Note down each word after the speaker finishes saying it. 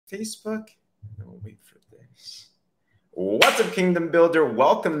Facebook. We'll wait for this. What's up, Kingdom Builder?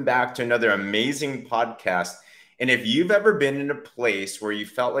 Welcome back to another amazing podcast. And if you've ever been in a place where you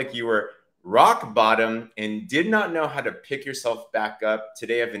felt like you were rock bottom and did not know how to pick yourself back up,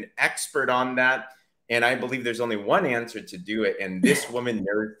 today I have an expert on that. And I believe there's only one answer to do it. And this woman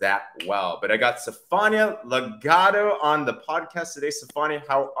knows that well. But I got Stefania Gatto on the podcast today. Stefania,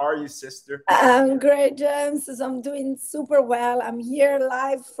 how are you, sister? I'm great, James. I'm doing super well. I'm here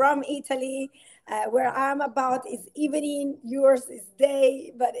live from Italy. Where I'm about is evening, yours is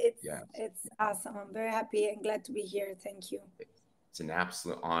day, but it's awesome. I'm very happy and glad to be here. Thank you. It's an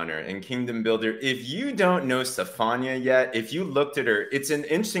absolute honor. And Kingdom Builder, if you don't know Stefania yet, if you looked at her, it's an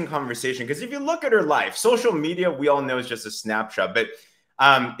interesting conversation because if you look at her life, social media, we all know is just a snapshot. But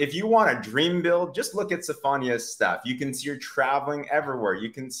if you want a dream build, just look at Stefania's stuff. You can see her traveling everywhere. You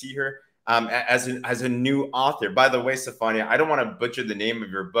can see her as a new author. By the way, Stefania, I don't want to butcher the name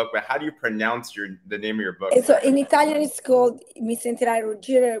of your book, but how do you pronounce the name of your book? So in Italian, it's called Mi sentirai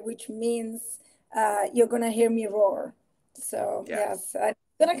ruggire, which means you're going to hear me roar. So yes, it's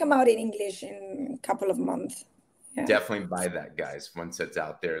going to come out in English in a couple of months. Yeah. Definitely buy that, guys, once it's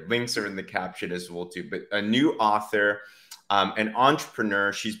out there. Links are in the caption as well, too. But a new author, an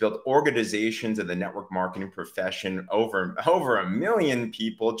entrepreneur. She's built organizations in the network marketing profession, over 1 million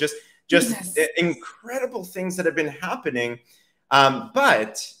people, just incredible things that have been happening.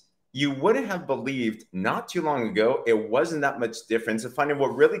 But you wouldn't have believed not too long ago, it wasn't that much difference. And finding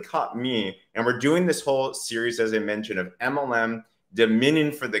what really caught me, and we're doing this whole series, as I mentioned, of MLM,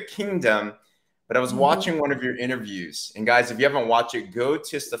 Dominion for the Kingdom. But I was watching one of your interviews. And guys, if you haven't watched it, go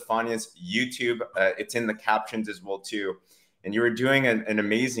to Stefania's YouTube. It's in the captions as well, too. And you were doing an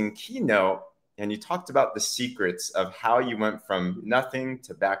amazing keynote. And you talked about the secrets of how you went from nothing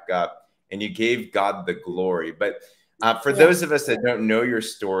to back up. And you gave God the glory. But for those of us that don't know your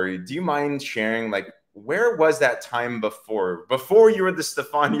story, do you mind sharing, like, where was that time before you were the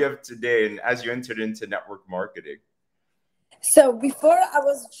Stefania of today and as you entered into network marketing? So before I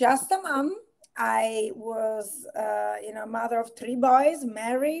was just a mom, I was, mother of 3 boys,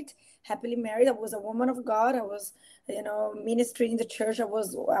 married, happily married. I was a woman of God. I was, ministering in the church. I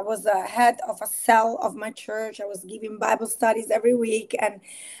was a head of a cell of my church. I was giving Bible studies every week.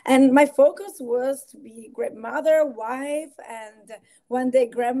 And my focus was to be a great mother, wife, and one day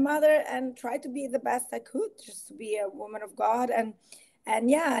grandmother, and try to be the best I could, just to be a woman of God. And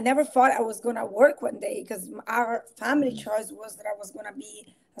yeah, I never thought I was going to work one day because our family choice was that I was going to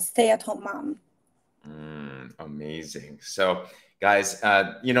be a stay-at-home mom. Amazing. So, guys,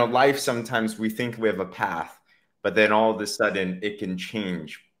 life, sometimes we think we have a path, but then all of a sudden it can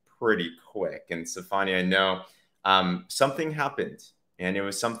change pretty quick. And Stefania, I know something happened, and it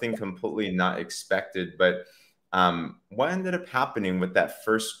was something completely not expected. But what ended up happening with that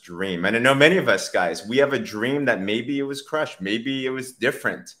first dream? And I know many of us, guys, we have a dream that maybe it was crushed, maybe it was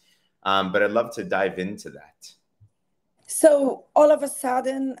different. But I'd love to dive into that. So all of a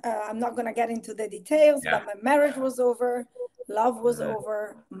sudden, I'm not going to get into the details, but my marriage was over, love was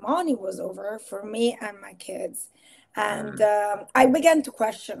over, money was over for me and my kids. And I began to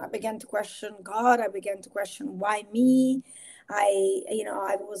question God. I began to question why me.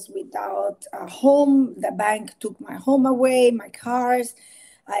 I was without a home. The bank took my home away, my cars.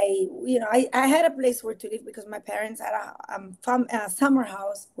 I had a place where to live because my parents had a summer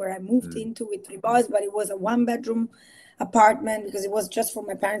house where I moved into with 3 boys, but it was a 1-bedroom apartment because it was just for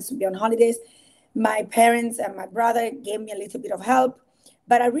my parents to be on holidays. My parents and my brother gave me a little bit of help,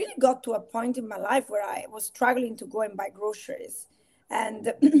 but I really got to a point in my life where I was struggling to go and buy groceries.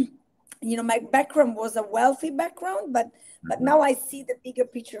 And my background was a wealthy background, but now I see the bigger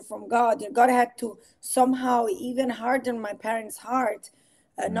picture from God. God had to somehow even harden my parents' heart,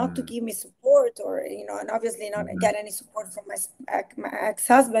 not to give me support, or and obviously not get any support from my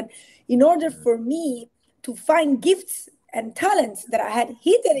ex-husband, in order for me to find gifts and talents that I had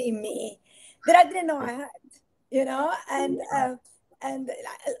hidden in me that I didn't know I had, and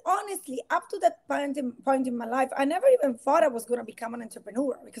honestly, up to that point in my life, I never even thought I was going to become an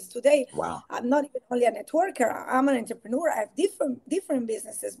entrepreneur, because today I'm not even only a networker, I'm an entrepreneur. I have different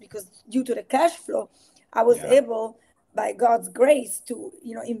businesses, because due to the cash flow, I was able, by God's grace, to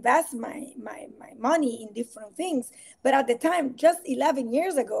invest my money in different things. But at the time, just 11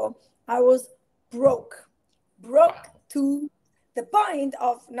 years ago, I was broke to the point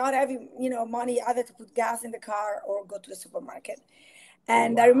of not having money either to put gas in the car or go to the supermarket.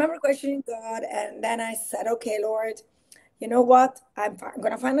 And I remember questioning God, and then I said, okay, Lord, you know what, I'm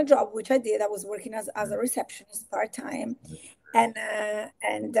going to find a job, which I did. I was working as a receptionist part-time,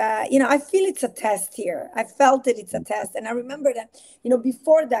 You know, I feel it's a test here. I felt that it's a test, and I remember that, you know,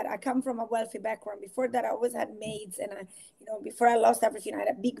 before that, I come from a wealthy background. Before that, I always had maids, and you know, before I lost everything, I had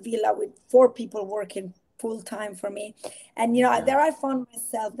a big villa with 4 people working full time for me. And you know, there I found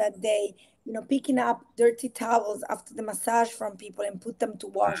myself that day, you know, picking up dirty towels after the massage from people and put them to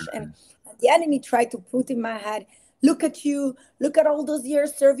wash. And the enemy tried to put in my head, look at you, look at all those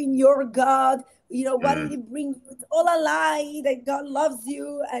years serving your God. You know, what did he bring you? It's all a lie that God loves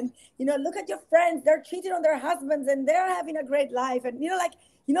you. And, you know, look at your friends. They're cheating on their husbands and they're having a great life. And, you know, like,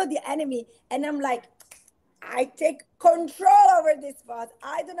 you know, the enemy. And I'm like, I take control over this boss.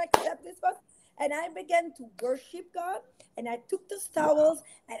 I don't accept this boss. And I began to worship God. And I took those towels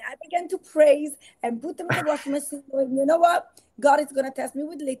and I began to praise and put them in the washing machine. And you know what? God is going to test me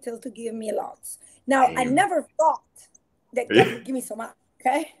with little to give me lots. Now, I never thought that God would give me so much.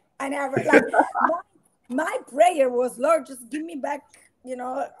 Okay. I never, like, my prayer was, Lord, just give me back, you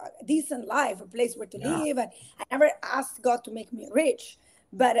know, a decent life, a place where to live. And I never asked God to make me rich.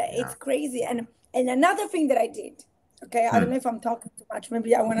 But it's crazy. And another thing that I did, okay, I don't know if I'm talking too much.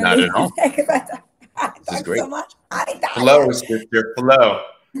 Maybe I want to leave this because I talk so much. Flow, sister, flow.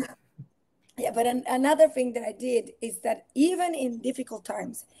 Yeah, but another thing that I did is that even in difficult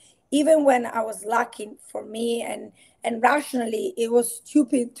times, even when I was lacking for me and rationally, it was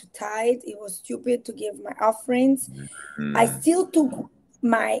stupid to tithe. It was stupid to give my offerings. I still took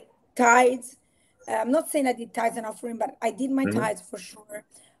my tithes. I'm not saying I did tithes and offering, but I did my tithes for sure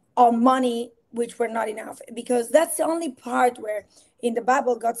on money which were not enough, because that's the only part where in the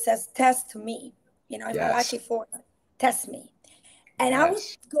Bible God says, "Test me." You know, in Malachi 4, test me. And I would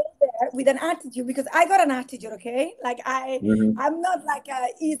go there with an attitude, because I got an attitude, okay? Like I'm not like a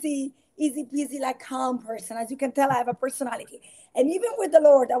easy peasy, like calm person. As you can tell, I have a personality. And even with the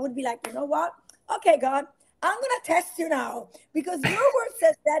Lord, I would be like, you know what? Okay, God, I'm gonna test you now, because your word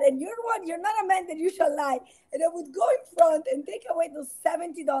says that, and you're not a man that you shall lie. And I would go in front and take away those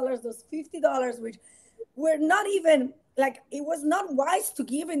 $70, those $50, which were not even like, it was not wise to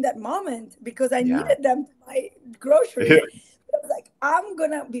give in that moment because I needed them to buy groceries. I was like, I'm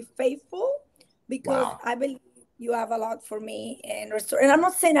gonna be faithful because I believe you have a lot for me and restore. And I'm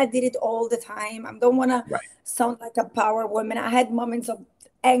not saying I did it all the time. I don't want to sound like a power woman. I had moments of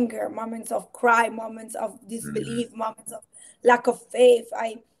anger, moments of cry, moments of disbelief, moments of lack of faith.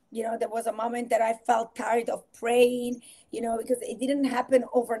 You know, there was a moment that I felt tired of praying, you know, because it didn't happen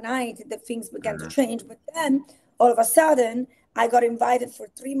overnight that things began to change. But then all of a sudden, I got invited for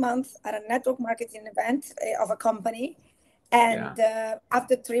 3 months at a network marketing event of a company. And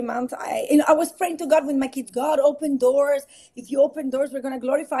after 3 months, I was praying to God with my kids, God, open doors. If you open doors, we're going to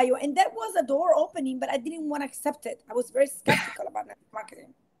glorify you. And that was a door opening, but I didn't want to accept it. I was very skeptical about network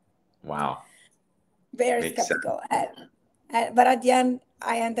marketing. Wow. Very skeptical. But at the end,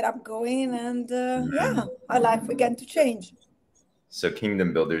 I ended up going, and my life began to change. So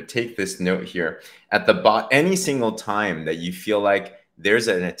Kingdom Builder, take this note here. At any single time that you feel like there's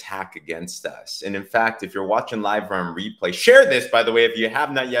an attack against us. And in fact, if you're watching live or on replay, share this, by the way, if you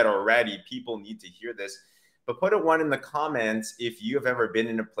have not yet already. People need to hear this. But put a 1 in the comments if you have ever been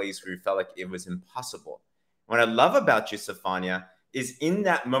in a place where you felt like it was impossible. What I love about you, Stefania, is in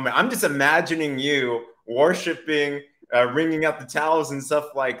that moment, I'm just imagining you worshiping, wringing out the towels and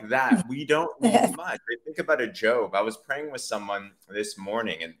stuff like that. We don't need much. I think about a Job. I was praying with someone this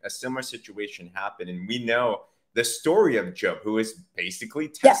morning and a similar situation happened. And we know the story of Job, who is basically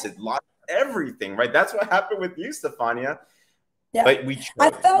tested, lost everything, right? That's what happened with you, Stefania. Yeah.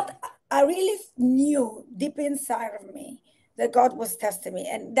 But I really knew deep inside of me that God was testing me.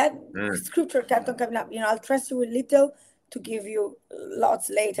 And that scripture kept on coming up, you know, I'll trust you with little to give you lots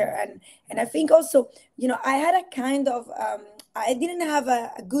later. And I think also, you know, I had a kind of, I didn't have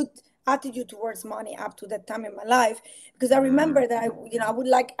a good attitude towards money up to that time in my life, because I remember that I would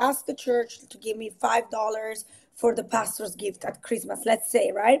like ask the church to give me $5 for the pastor's gift at Christmas, let's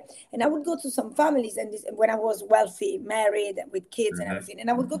say, right? And I would go to some families, and when I was wealthy, married with kids and everything, and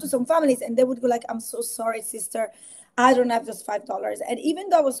I would go to some families and they would go like, I'm so sorry, sister, I don't have those $5. And even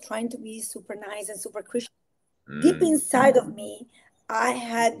though I was trying to be super nice and super Christian, deep inside of me, I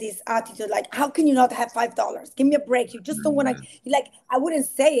had this attitude like, how can you not have $5? Give me a break. You just don't want to, like, I wouldn't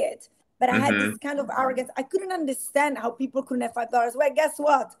say it, but I had this kind of arrogance. I couldn't understand how people couldn't have $5. Well, guess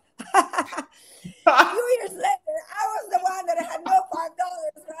what? A few years later, I was the one that had no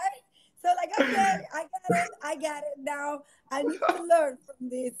 $5, right? So like, okay, I get it now. I need to learn from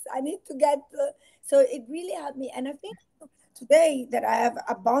this. I need to get so it really helped me. And I think today that I have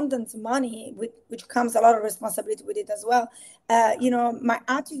abundant money, which comes a lot of responsibility with it as well. You know, my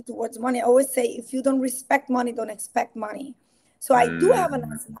attitude towards money, I always say, if you don't respect money, don't expect money. So I do have a Mm,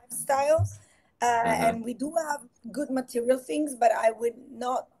 nice lifestyle, mhm, and we do have good material things, but I would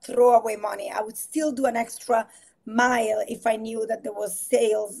not throw away money. I would still do an extra mile if I knew that there was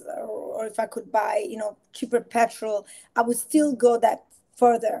sales, or if I could buy, cheaper petrol. I would still go that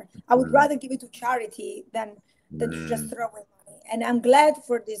further. I would mm, rather give it to charity than to just mm. throw away money. And I'm glad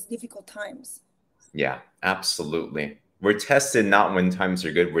for these difficult times. Yeah, absolutely. We're tested not when times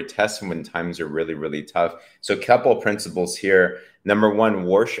are good. We're tested when times are really, really tough. So, a couple of principles here. Number one,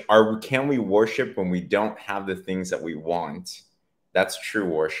 worship. Can we worship when we don't have the things that we want? That's true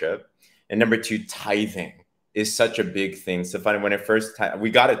worship. And number two, tithing is such a big thing. Stefania, when I first we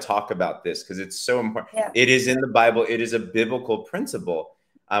got to talk about this because it's so important. Yeah. It is in the Bible. It is a biblical principle.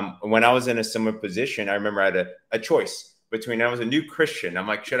 When I was in a similar position, I remember I had a choice between I was a new Christian. I'm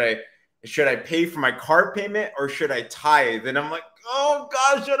like, should I pay for my car payment or should I tithe? And I'm like, oh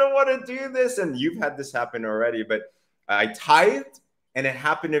gosh, I don't want to do this. And you've had this happen already, but I tithed, and it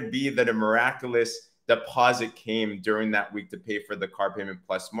happened to be that a miraculous deposit came during that week to pay for the car payment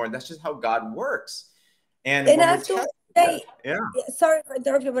plus more. And that's just how God works. And And when I we're have to tested, say, yeah, sorry for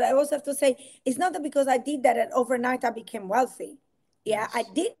interrupting you, but I also have to say, it's not that because I did that and overnight I became wealthy. Yeah, I yes,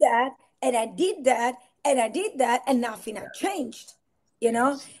 did that and I did that and I did that and nothing had changed, you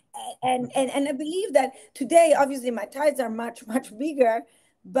know? yes, And I believe that today, obviously, my tithes are much, much bigger,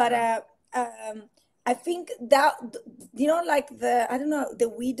 but yeah. I think that, like I don't know, the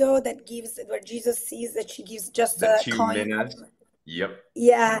widow that gives, where Jesus sees that she gives just The a two coin. minutes. Yep.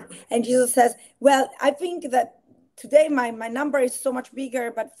 Yeah. And Jesus says, well, I think that today my number is so much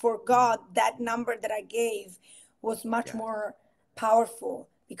bigger, but for God, that number that I gave was much Yes. more powerful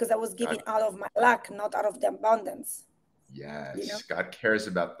because I was God. giving out of my lack, not out of the abundance, you know? Yes, God cares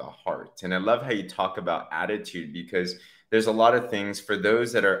about the heart. And I love how you talk about attitude because there's a lot of things for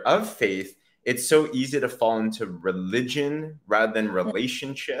those that are of faith. It's so easy to fall into religion rather than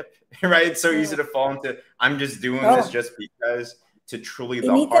relationship, right? It's so easy Mm. to fall into, I'm just doing this Oh, just because, to truly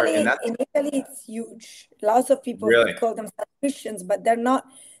the heart. And that's In Italy, it's huge. Lots of people really, call themselves Christians, but they're not.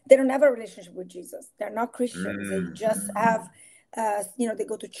 They don't have a relationship with Jesus. They're not Christians. They mm, just have, they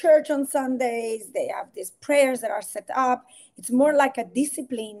go to church on Sundays. They have these prayers that are set up. It's more like a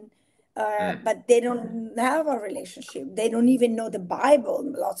discipline, mm, but they don't have a relationship. They don't even know the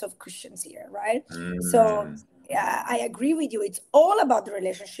Bible. Lots of Christians here, right? So. mm, Yeah, I agree with you. It's all about the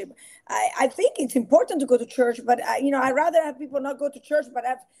relationship. I think it's important to go to church, but I'd rather have people not go to church, but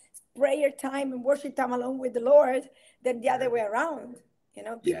have prayer time and worship time along with the Lord than the other way around.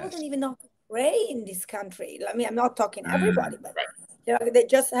 People yes. don't even know how to pray in this country. I mean, I'm not talking Mm, everybody, but right. they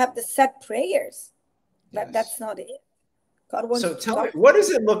just have the set prayers, but Yes. that's not it. God wants So to tell me, talk to what you.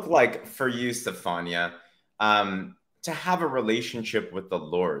 does it look like for you, Stefania, to have a relationship with the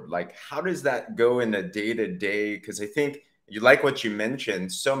Lord? Like, how does that go in a day to day? Because I think you like what you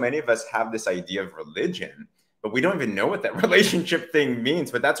mentioned. So many of us have this idea of religion, but we don't even know what that relationship thing means.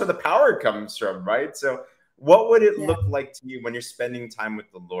 But that's where the power comes from, right? So, what would it Yeah. look like to you when you're spending time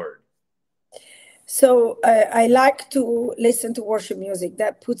with the Lord? So I like to listen to worship music.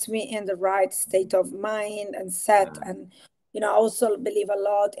 That puts me in the right state of mind and set. Mm, And I also believe a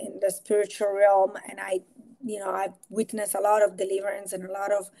lot in the spiritual realm. And I've witnessed a lot of deliverance and a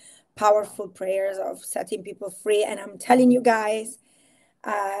lot of wow. powerful prayers of setting people free. And I'm telling you guys,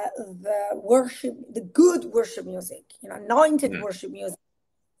 the good worship music, anointed Mm, worship music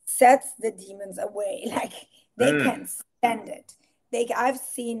sets the demons away. Like they mm, can't stand it. I've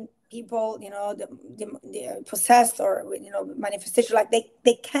seen people, the possessed or manifestation, like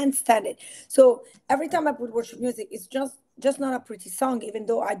they can't stand it. So every time I put worship music, it's just not a pretty song, even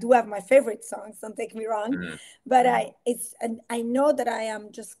though I do have my favorite songs. Don't take me wrong, mm, but I know that I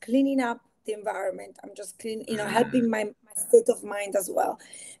am just cleaning up the environment. I'm just mm. helping my state of mind as well,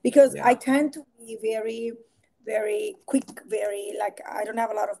 because I Yeah. tend to be very very quick, very like I don't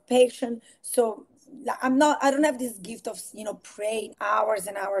have a lot of patience. So I don't have this gift of praying hours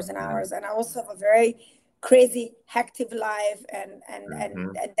and hours and Mm, hours. And I also have a very crazy hectic life, mhm, and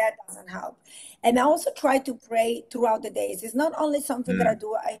that doesn't help. And I also try to pray throughout the days. It's not only something that I mm,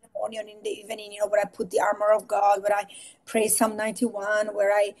 do in the morning and in the evening, where I put the armor of God, where I pray Psalm 91,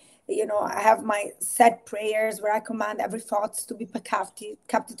 where I have my set prayers where I command every thought to be captive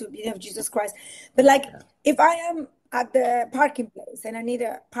to the obedience of Jesus Christ. But like, yeah. if I am at the parking place and I need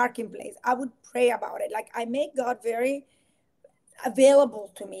a parking place, I would pray about it. Like I make God very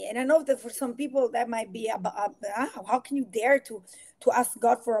available to me. And I know that for some people that might be about, how can you dare to ask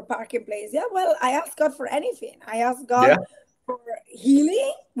God for a parking place? Yeah, well, I ask God for anything. I ask Yeah. God for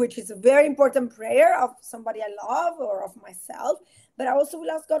healing which is a very important prayer of somebody I love or of myself. But I also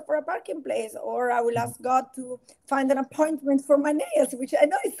will ask God for a parking place, or I will ask God to find an appointment for my nails, which I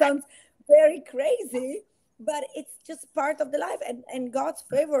know it sounds very crazy, but it's just part of the life. And God's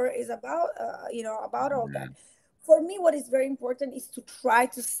favor is about, about all that. For me, what is very important is to try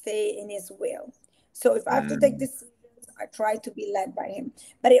to stay in His will. So if I have to take decisions, I try to be led by Him.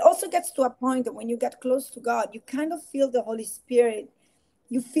 But it also gets to a point that when you get close to God, you kind of feel the Holy Spirit.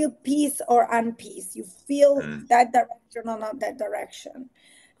 You feel peace or unpeace. You feel that direction or not that direction.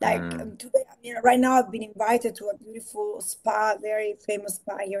 Like today, I mean, right now I've been invited to a beautiful spa, very famous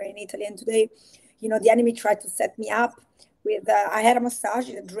spa here in Italy. And today, the enemy tried to set me up with, I had a massage,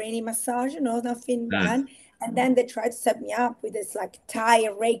 a draining massage, nothing bad. And then they tried to set me up with this like Thai,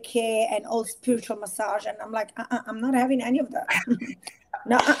 Reiki, and all spiritual massage. And I'm like, I'm not having any of that.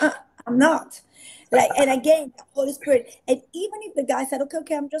 No, I'm not. Like, and again, the Holy Spirit. And even if the guy said,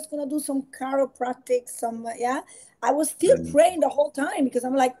 okay, I'm just gonna do some chiropractic, I was still praying the whole time, because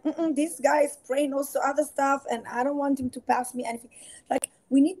I'm like, this guy is praying also other stuff, and I don't want him to pass me anything. Like,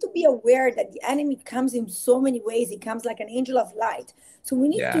 we need to be aware that the enemy comes in so many ways. He comes like an angel of light. So we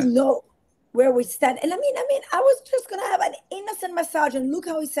need to know where we stand. And I mean, I was just gonna have an innocent massage, and look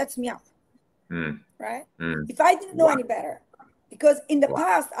how he sets me up. Right? If I didn't know any better. Because in the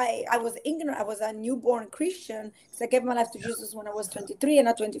past, I was ignorant. I was a newborn Christian. So I gave my life to Jesus when I was 23, and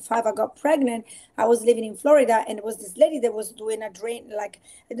at 25, I got pregnant. I was living in Florida, and it was this lady that was doing a drain, like,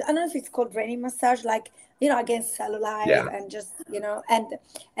 I don't know if it's called draining massage, like, against cellulite and just,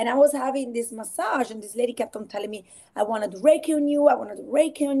 and I was having this massage, and this lady kept on telling me, I want to do Reiki on you. I want to do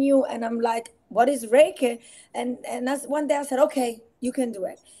Reiki on you. And I'm like, what is Reiki? And that's one day I said, okay, you can do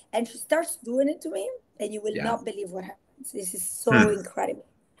it. And she starts doing it to me, and you will not believe what happened. This is so incredible.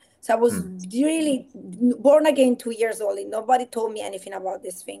 So I was really born again 2 years old, and nobody told me anything about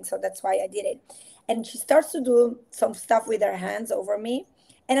this thing. So that's why I did it. And she starts to do some stuff with her hands over me.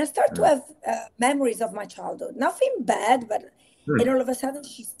 And I start to have memories of my childhood. Nothing bad, but and all of a sudden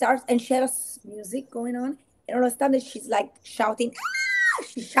she starts, and she has music going on. And all of a sudden she's like shouting, ah!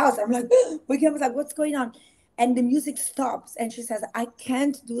 She shouts. I'm like, I was like, what's going on? And the music stops, and she says, I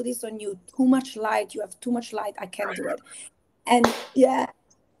can't do this on you. Too much light. You have too much light. I can't do it. And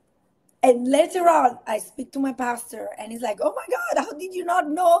and later on, I speak to my pastor, and he's like, oh my God, how did you not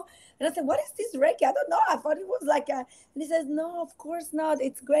know? And I said, what is this Reiki? I don't know. I thought it was like and he says, no, of course not.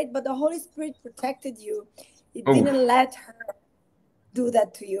 It's great. But the Holy Spirit protected you. It didn't let her do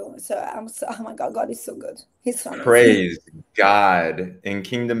that to you. So I'm so, oh my God, God is so good. He's so amazing. Praise God. In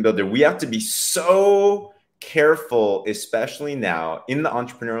Kingdom Builder, we have to be so careful, especially now in the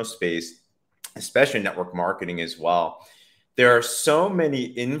entrepreneurial space, especially network marketing as well. There are so many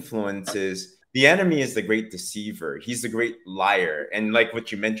influences. The enemy is the great deceiver. He's the great liar. And like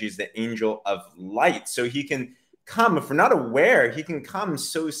what you mentioned, he's the angel of light. So he can come, if we're not aware, he can come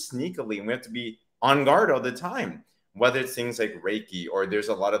so sneakily, and we have to be on guard all the time, whether it's things like Reiki, or there's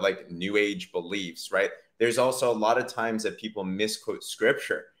a lot of like new age beliefs, right? There's also a lot of times that people misquote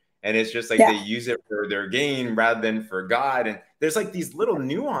scripture, and it's just like they use it for their gain rather than for God. And there's like these little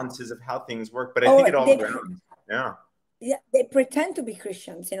nuances of how things work, but I think it all grounds. Yeah, they pretend to be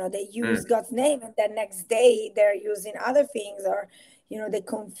Christians. They use God's name, and then next day they're using other things, or they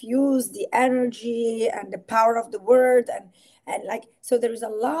confuse the energy and the power of the word, and like, so there is a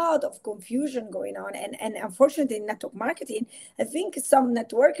lot of confusion going on. And unfortunately, in network marketing, I think some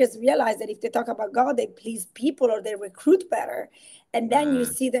networkers realize that if they talk about God, they please people, or they recruit better. And then you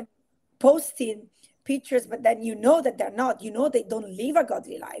see them posting pictures, but then that they're not. They don't live a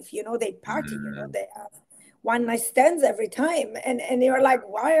godly life. They party. They have one night stands every time, and you're like,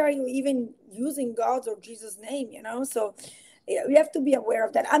 why are you even using God's or Jesus' name? So we have to be aware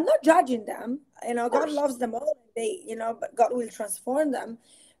of that. I'm not judging them. God loves them all. But God will transform them.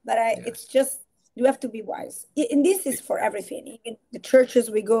 But it's just, you have to be wise. And this is for everything, even the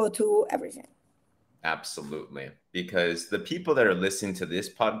churches we go to, everything. Absolutely. Because the people that are listening to this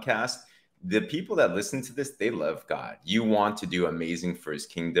podcast, the people that listen to this, they love God. You want to do amazing for his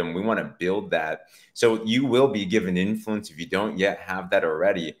kingdom. We want to build that. So you will be given influence if you don't yet have that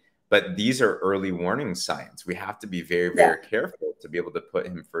already. But these are early warning signs. We have to be very, very careful to be able to put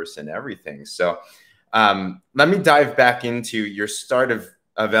him first in everything. So let me dive back into your start of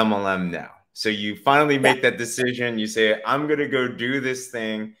MLM now. So you finally make that decision. You say, I'm going to go do this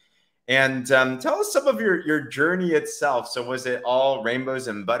thing. And tell us some of your journey itself. So was it all rainbows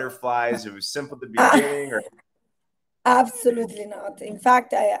and butterflies? It was simple at the beginning? Or? Absolutely not. In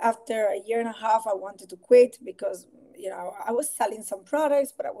fact, after a year and a half, I wanted to quit, because, I was selling some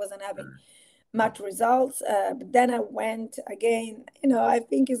products, but I wasn't having much results. But then I went again, I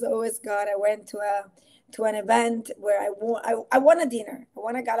think it's always God. I went to an event where I won a dinner. I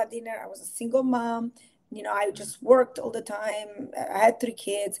won a gala dinner. I was a single mom. I just worked all the time. I had 3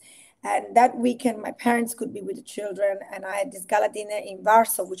 kids. And that weekend, my parents could be with the children. And I had this gala dinner in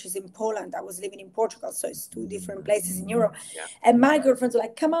Warsaw, which is in Poland. I was living in Portugal. So it's 2 different places in Europe. Yeah. And my girlfriends were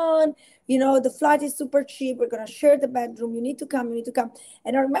like, come on, the flight is super cheap. We're going to share the bedroom. You need to come. You need to come.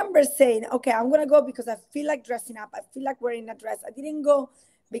 And I remember saying, okay, I'm going to go because I feel like dressing up. I feel like wearing a dress. I didn't go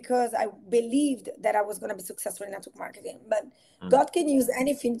because I believed that I was going to be successful in network marketing. But God can use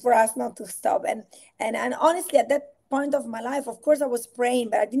anything for us not to stop. And honestly, at that point of my life, of course, I was praying,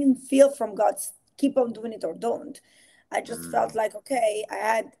 but I didn't feel from God, keep on doing it or don't. I just felt like, okay,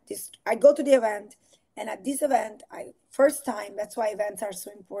 I go to the event, and at this event, first time, that's why events are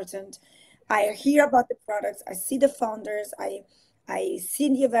so important. I hear about the products, I see the founders, I see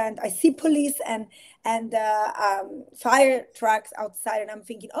the event, I see police and fire trucks outside, and I'm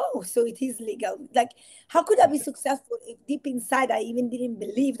thinking, oh, so it is legal. Like, how could I be successful if deep inside I even didn't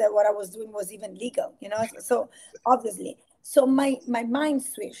believe that what I was doing was even legal? So obviously, so my mind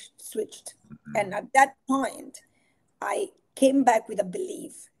switched, and at that point, I came back with a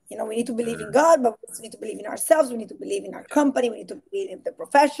belief. We need to believe in God, but we also need to believe in ourselves. We need to believe in our company. We need to believe in the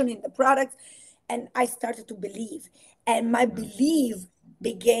profession, in the products. And I started to believe. And my belief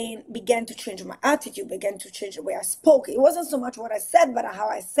began to change my attitude, began to change the way I spoke. It wasn't so much what I said, but how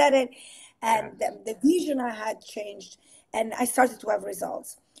I said it. And the vision I had changed. And I started to have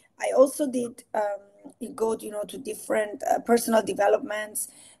results. I also did go, to different personal developments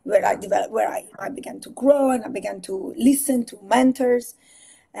where I began to grow, and I began to listen to mentors.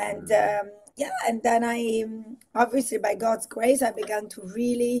 And and then I obviously, by God's grace, I began to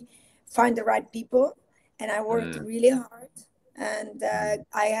really find the right people, and I worked really hard. And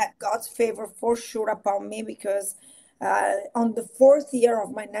I had God's favor for sure upon me, because on the 4th year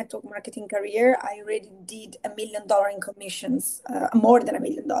of my network marketing career, I already did $1 million in commissions, more than $1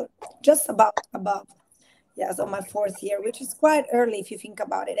 million, just about above. Yes, on my 4th year, which is quite early if you think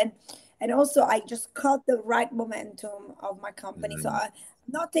about it. And also, I just caught the right momentum of my company. So I'm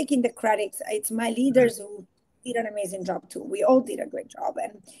not taking the credits. It's my leaders who did an amazing job too. We all did a great job,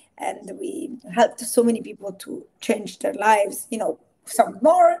 and we helped so many people to change their lives. Some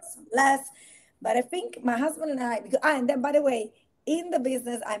more, some less. But I think my husband and I, and then, by the way, in the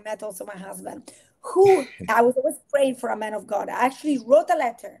business, I met also my husband, who I was always praying for, a man of God. I actually wrote a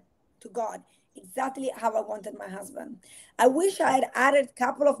letter to God, exactly how I wanted my husband. I wish I had added a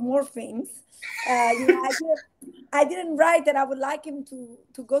couple of more things. I didn't write that I would like him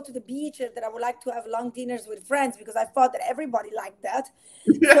to go to the beach, and that I would like to have long dinners with friends, because I thought that everybody liked that.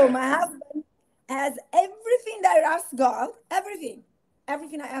 Yeah. So my husband has everything that I asked God, everything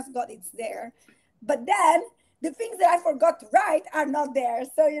I asked God, it's there. But then the things that I forgot to write are not there.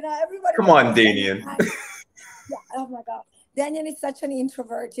 So, everybody. Come on, Damian. Yeah, oh my God. Daniel is such an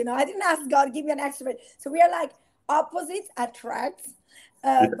introvert. I didn't ask God, give me an extrovert. So we are like opposites attract.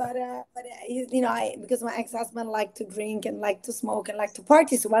 But because my ex-husband liked to drink and liked to smoke and liked to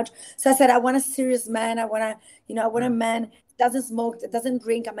party so much. So I said, I want a serious man. I want a man that doesn't smoke, that doesn't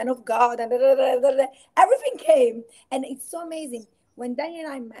drink, a man of God. And everything came. And it's so amazing. When Daniel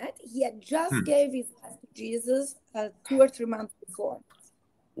and I met, he had just gave his life to Jesus 2 or 3 months before.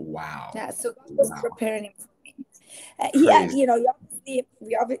 Wow. Yeah, so God was preparing him. He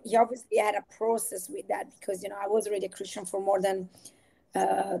obviously had a process with that, because I was already a Christian for more than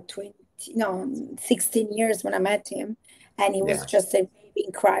 16 years when I met him, and he was just a baby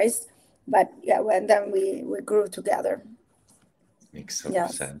in Christ. But and then we grew together. Makes so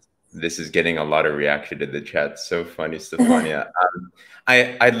much sense. This is getting a lot of reaction to the chat. So funny, Stefania.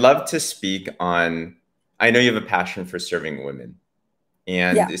 I'd love to speak on. I know you have a passion for serving women.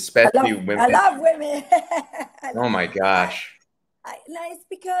 And especially women. I love women. Oh my gosh. It's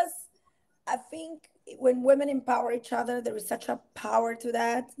because I think when women empower each other, there is such a power to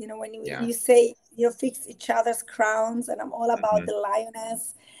that. When you say, fix each other's crowns, and I'm all about the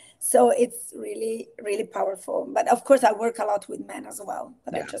lioness. So it's really, really powerful. But of course, I work a lot with men as well.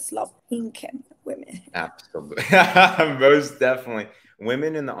 But I just love thinking women. Absolutely. Most definitely.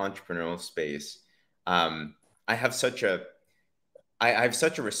 Women in the entrepreneurial space, I have such a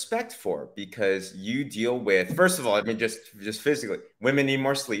respect for, because you deal with, first of all, I mean, just physically, women need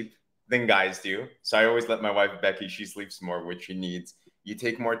more sleep than guys do. So I always let my wife, Becky, she sleeps more, which she needs. You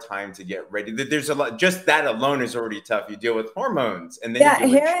take more time to get ready. There's a lot. Just that alone is already tough. You deal with hormones, and then you deal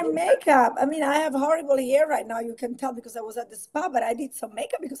with hair and makeup. I mean, I have horrible hair right now. You can tell because I was at the spa, but I did some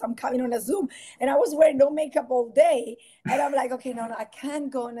makeup because I'm coming on a Zoom, and I was wearing no makeup all day. And I'm like, okay, no, I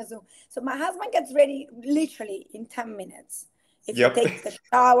can't go on a Zoom. So my husband gets ready literally in 10 minutes. If he takes the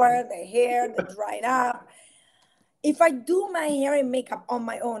shower, the hair, the dried up. If I do my hair and makeup on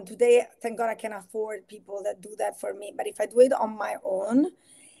my own today, thank God I can afford people that do that for me. But if I do it on my own,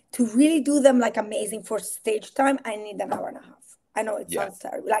 to really do them like amazing for stage time, I need an hour and a half. I know it sounds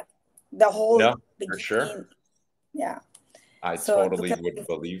terrible, like the whole beginning. For sure. Yeah, I totally would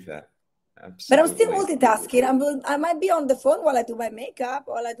believe that. Absolutely. But I'm still multitasking. I might be on the phone while I do my makeup,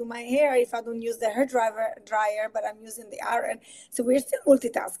 while I do my hair. If I don't use the hair dryer, but I'm using the iron. So we're still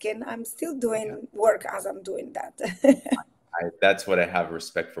multitasking. I'm still doing work as I'm doing that. That's what I have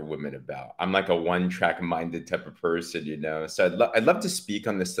respect for women about. I'm like a one-track minded type of person, you know. So I'd love to speak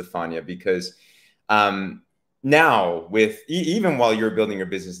on this, Stefania, because now with even while you're building your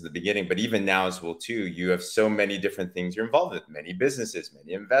business at the beginning, but even now as well too, you have so many different things you're involved with, many businesses,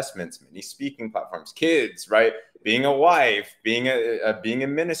 many investments, many speaking platforms, kids, right? Being a wife, being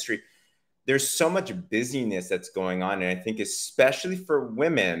in ministry. There's so much busyness that's going on, and I think especially for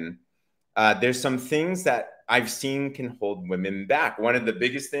women, there's some things that I've seen can hold women back. One of the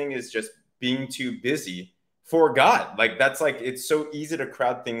biggest thing is just being too busy for God. Like it's so easy to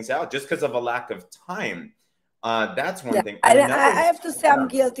crowd things out just because of a lack of time. That's one thing. And I have to say I'm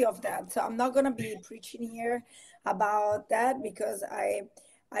guilty of that. So I'm not going to be preaching here about that because I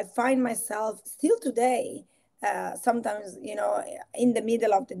find myself still today, sometimes, in the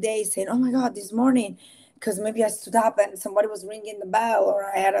middle of the day saying, oh my God, this morning, because maybe I stood up and somebody was ringing the bell or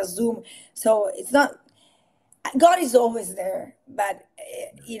I had a Zoom. So it's not, God is always there, but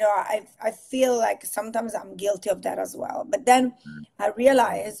I feel like sometimes I'm guilty of that as well. But then I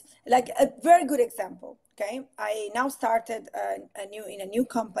realize, like a very good example. Okay, I now started in a new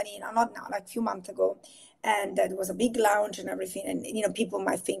company, not now, like a few months ago, and that was a big launch and everything. And people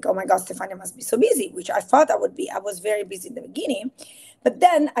might think, oh my God, Stefania must be so busy, which I thought I would be. I was very busy in the beginning, but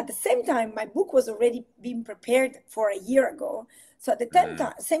then at the same time, my book was already being prepared for a year ago. So at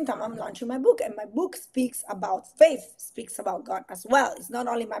the same time, I'm launching my book, and my book speaks about faith, speaks about God as well. It's not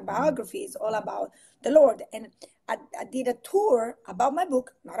only my biography, it's all about the Lord. And I did a tour about my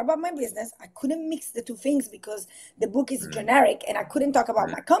book, not about my business. I couldn't mix the two things because the book is generic, and I couldn't talk about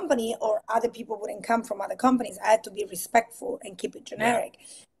my company or other people wouldn't come from other companies. I had to be respectful and keep it generic.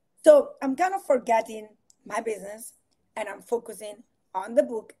 So I'm kind of forgetting my business, and I'm focusing on the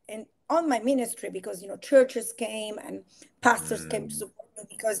book and on my ministry because churches came and pastors came to support me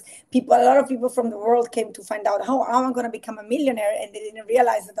because a lot of people from the world came to find out how I'm going to become a millionaire, and they didn't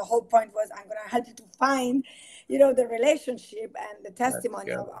realize that the whole point was I'm going to help you to find the relationship and the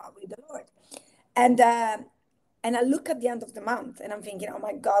testimony with the Lord. And I look at the end of the month and I'm thinking, oh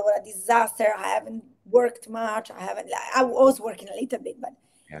my God, what a disaster. I haven't worked much. I was working a little bit, but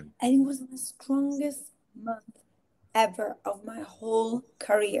and it was the strongest month ever of my whole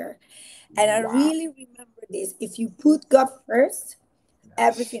career. And I really remember this. If you put God first,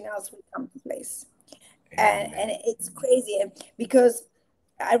 everything else will come to place. And it's crazy because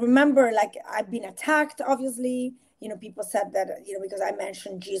I remember, like, I've been attacked, obviously. People said that, because I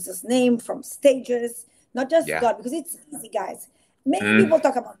mentioned Jesus' name from stages, not just God, because it's easy, guys. Many people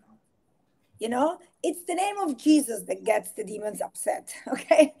talk about God. It's the name of Jesus that gets the demons upset,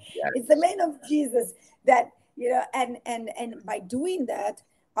 okay? It's the name of Jesus that, and by doing that,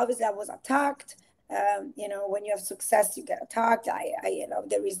 obviously I was attacked. When you have success, you get attacked.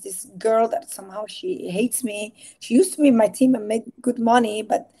 There is this girl that somehow she hates me. She used to be in my team and made good money,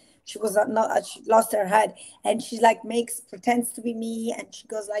 but she was not. She lost her head, and she pretends to be me, and she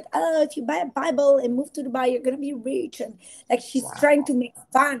goes like, "Oh, if you buy a Bible and move to Dubai, you're gonna be rich," and like she's trying to make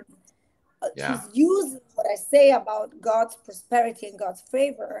fun. She's using what I say about God's prosperity and God's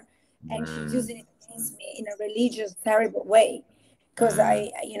favor, and she's using it against me in a religious, terrible way. Because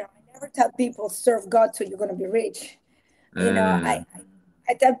I never tell people serve God so you're going to be rich. I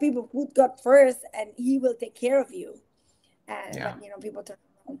tell people put God first and He will take care of you. But people turn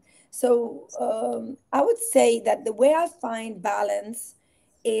around. So I would say that the way I find balance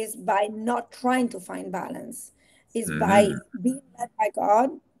is by not trying to find balance, is by being led by God,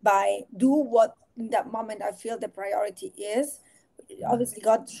 by do what in that moment I feel the priority is. Obviously,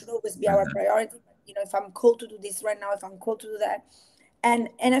 God should always be our priority. But, if I'm called to do this right now, if I'm called to do that. And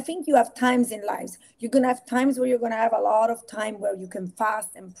I think you have times in lives. You're going to have times where you're going to have a lot of time where you can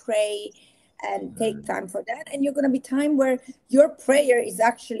fast and pray and take time for that. And you're going to be time where your prayer is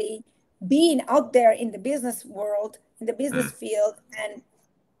actually being out there in the business world, in the business field and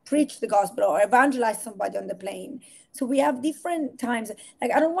preach the gospel or evangelize somebody on the plane. So we have different times.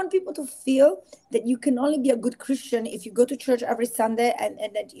 Like, I don't want people to feel that you can only be a good Christian if you go to church every Sunday and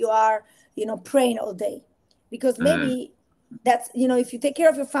that you are, praying all day. Because maybe that's, if you take care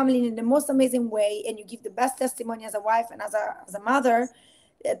of your family in the most amazing way and you give the best testimony as a wife and as a mother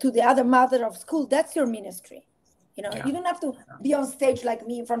to the other mother of school, that's your ministry. You don't have to be on stage like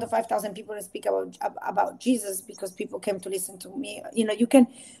me in front of 5,000 people and speak about Jesus because people came to listen to me.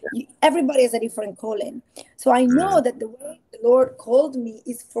 Everybody has a different calling. So I know that the way the Lord called me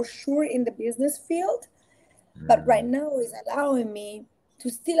is for sure in the business field, but right now is allowing me to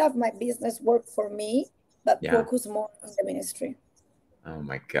still have my business work for me, but focus more on the ministry. Oh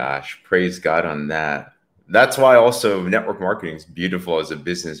my gosh. Praise God on that. That's why also network marketing is beautiful as a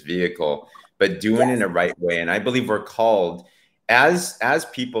business vehicle, but doing it in a right way. And I believe we're called as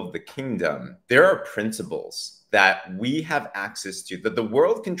people of the kingdom, there are principles that we have access to that the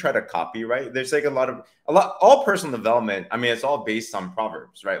world can try to copy, right? There's like all personal development. I mean, it's all based on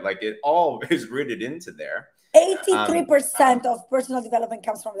Proverbs, right? Like it all is rooted into there. 83% of personal development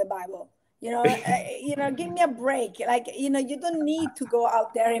comes from the Bible. Give me a break. Like, you don't need to go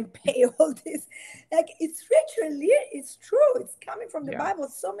out there and pay all this. Like, it's literally, it's true. It's coming from the Bible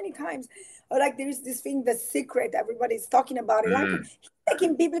so many times. Or like, there is this thing, The Secret, everybody's talking about it. Like, he's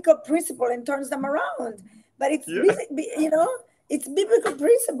taking biblical principle and turns them around. But it's, it's biblical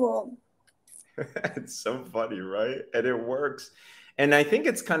principle. It's so funny, right? And it works. And I think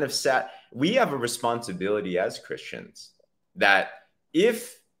it's kind of sad. We have a responsibility as Christians that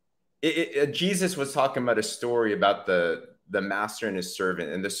if Jesus was talking about a story about the master and his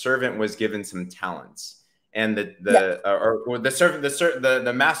servant, and the servant was given some talents, and the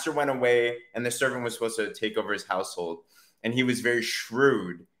master went away, and the servant was supposed to take over his household, and he was very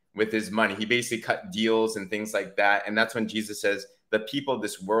shrewd with his money. He basically cut deals and things like that, and that's when Jesus says the people of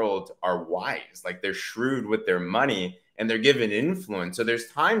this world are wise, like they're shrewd with their money, and they're given influence. So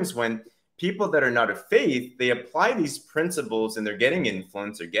there's times when people that are not of faith, they apply these principles and they're getting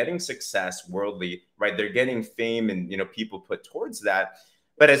influence, they're getting success worldly, right? They're getting fame and, people put towards that.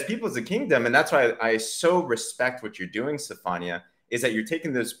 But as people of the kingdom, and that's why I so respect what you're doing, Stefania, is that you're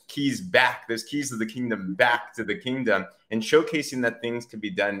taking those keys back, those keys of the kingdom back to the kingdom and showcasing that things can be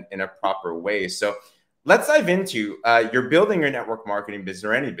done in a proper way. So let's dive into, you're building your network marketing business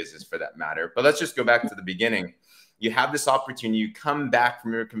or any business for that matter, but let's just go back to the beginning. You have this opportunity, you come back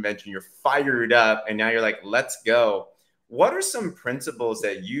from your convention, you're fired up, and now you're like, let's go. What are some principles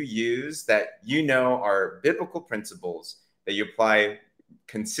that you use that are biblical principles that you apply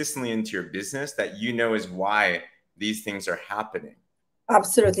consistently into your business that is why these things are happening?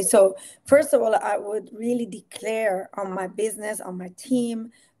 Absolutely. So first of all, I would really declare on my business, on my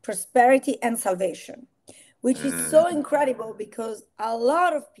team, prosperity and salvation, which is so incredible because a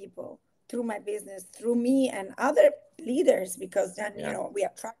lot of people through my business, through me and other leaders, because then, we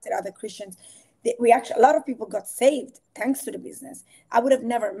attracted other Christians. A lot of people got saved thanks to the business. I would have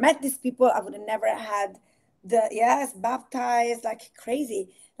never met these people. I would have never had baptized like crazy.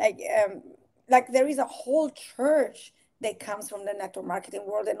 Like there is a whole church that comes from the network marketing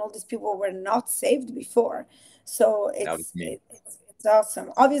world, and all these people were not saved before. So it's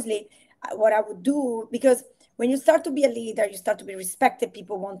awesome. Obviously, what I would do, because when you start to be a leader, you start to be respected.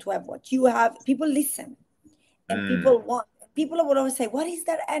 People want to have what you have. People listen, and people would always say, what is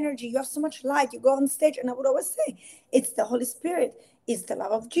that energy? You have so much light. You go on stage. And I would always say, it's the Holy Spirit. It's the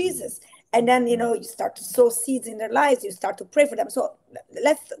love of Jesus. And then, you start to sow seeds in their lives. You start to pray for them. So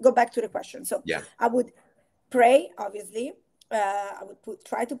let's go back to the question. So I would pray, obviously. I would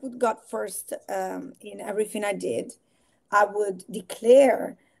try to put God first in everything I did. I would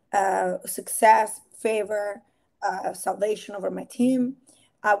declare success, favor, salvation over my team.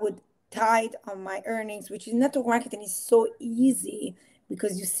 I would tithe on my earnings, which in network marketing is so easy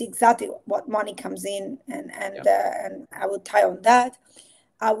because you see exactly what money comes in, and I would tithe on that.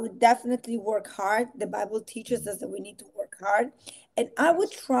 I would definitely work hard. The Bible teaches us that we need to work hard, and I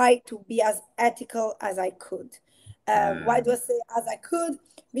would try to be as ethical as I could. Why do I say as I could?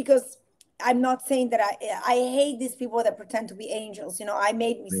 Because I'm not saying that I hate these people that pretend to be angels. I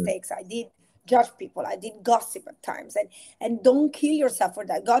made mistakes. I did judge people. I did gossip at times, and don't kill yourself for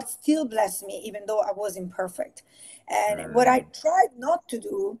that. God still blessed me, even though I was imperfect. And what I tried not to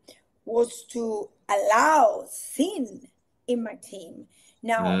do was to allow sin in my team.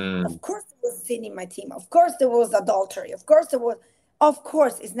 Now, of course, there was sin in my team. Of course, there was adultery. Of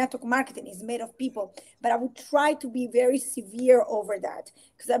course, it's network marketing. It's made of people. But I would try to be very severe over that,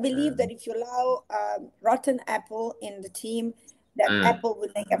 because I believe that if you allow rotten apple in the team, that apple will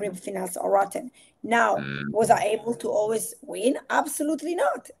make everything else rotten. Now, was I able to always win? Absolutely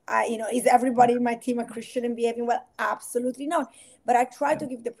not. Is everybody in my team a Christian and behaving well? Absolutely not. But I try to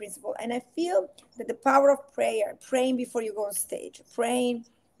give the principle, and I feel that the power of prayer, praying before you go on stage, praying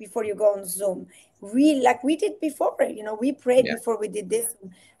before you go on Zoom, really, like we did before, we prayed before we did this,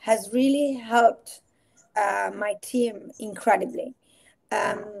 has really helped my team incredibly.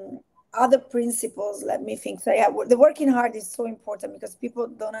 Other principles, let me think. So yeah, the working hard is so important because people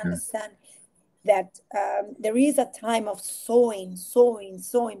don't understand that there is a time of sowing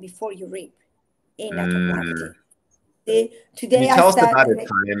before you reap in network marketing. Can Today you I tell us said, about a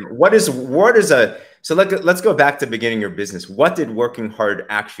time? So let's go back to beginning your business. What did working hard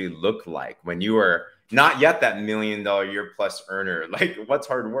actually look like when you were not yet that $1 million year plus earner? Like, what's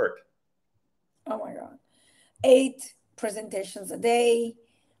hard work? Oh my God. 8 presentations a day,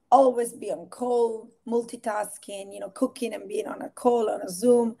 always be on call, multitasking, cooking and being on a call, on a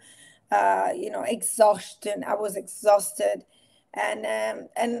Zoom, exhaustion. I was exhausted. And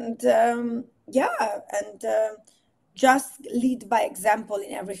just lead by example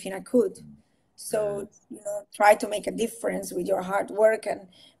in everything I could. So, try to make a difference with your hard work,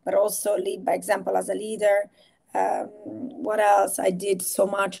 but also lead by example as a leader. What else? I did so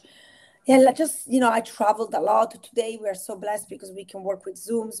much. Yeah, just, I traveled a lot. Today we are so blessed because we can work with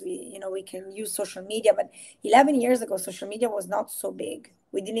Zooms. We can use social media. But 11 years ago, social media was not so big.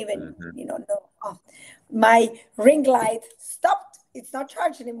 We didn't even, know. Oh, my ring light stopped. It's not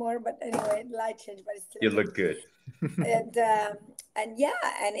charged anymore. But anyway, light changed, but it's still. You look good. And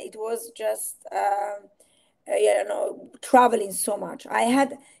it was just traveling so much. I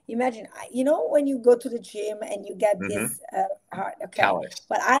had, imagine, when you go to the gym and you get this heart, okay, Callus.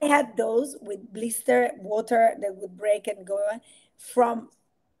 but I had those with blister water that would break and go on from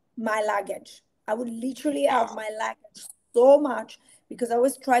my luggage. I would literally have my luggage so much because I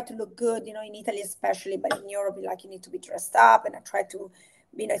always try to look good, in Italy especially, but in Europe, like, you need to be dressed up, and I try to,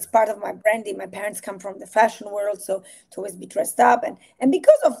 it's part of my branding. My parents come from the fashion world, so to always be dressed up, and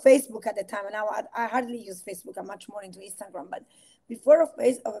because of Facebook at the time, and now I hardly use Facebook. I'm much more into Instagram, but before of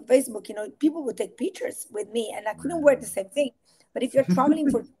Facebook, people would take pictures with me, and I couldn't wear the same thing. But if you're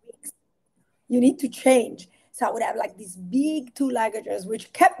traveling for 2 weeks, you need to change. So I would have like these big 2 luggages,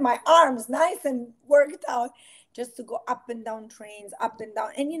 which kept my arms nice and worked out, just to go up and down trains, up and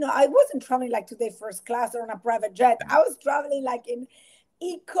down. And, I wasn't traveling like today, first class or on a private jet. I was traveling like in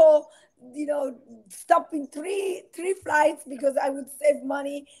eco, stopping three flights because I would save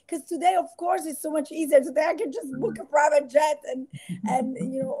money. Because today, of course, it's so much easier. Today I can just book a private jet and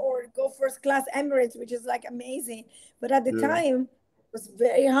or go first class Emirates, which is like amazing. But at the time, it was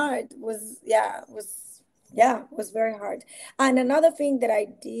very hard. Was very hard. And another thing that I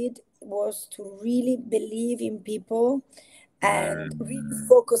did was to really believe in people and really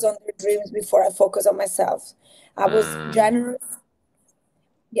focus on their dreams before I focus on myself. I was generous.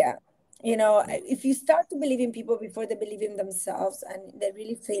 Yeah. If you start to believe in people before they believe in themselves and they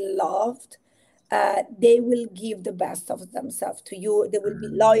really feel loved, they will give the best of themselves to you. They will be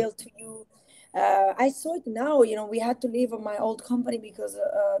loyal to you. I saw it now. We had to leave my old company because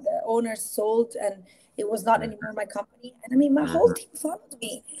the owner sold and it was not anymore my company. And I mean, my whole team followed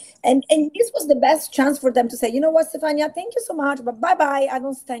me. And this was the best chance for them to say, you know what, Stefania, thank you so much, but bye-bye, I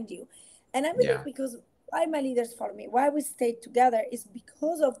don't stand you. And I believe because why my leaders follow me, why we stayed together is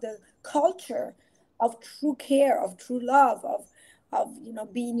because of the culture of true care, of true love, of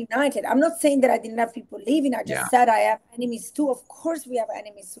being united. I'm not saying that I didn't have people leaving. I just said I have enemies too. Of course we have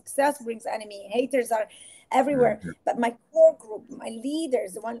enemies. Success brings enemy. Haters are everywhere. But my core group, my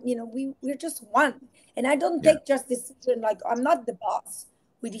leaders, the one, we're just one. And I don't take just decision like I'm not the boss.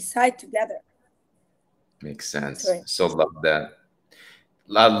 We decide together. Makes sense. So love that.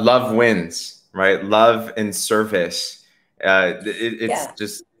 Love wins, right? Love and service. It's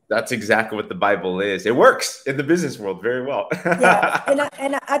just, that's exactly what the Bible is. It works in the business world very well.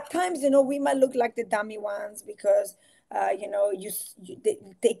 And at times, we might look like the dummy ones because,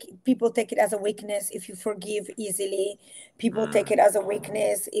 people take it as a weakness if you forgive easily. People take it as a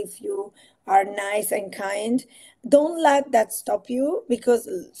weakness if you are nice and kind. Don't let that stop you because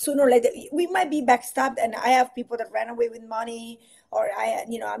sooner or later we might be backstabbed. And I have people that ran away with money. Or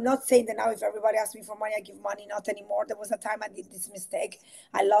I'm not saying that now if everybody asks me for money, I give money, not anymore. There was a time I did this mistake.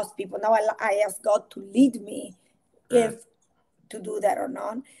 I lost people. Now I ask God to lead me if to do that or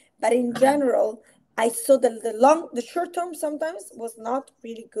not. But in general, I saw that the short term sometimes was not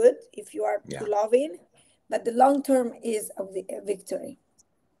really good if you are too loving, but the long term is a victory.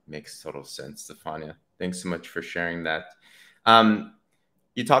 Makes total sense, Stefania. Thanks so much for sharing that.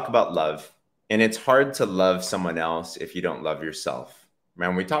 You talk about love And it's hard to love someone else if you don't love yourself.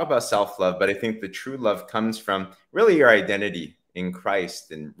 Man, we talk about self-love, but I think the true love comes from really your identity in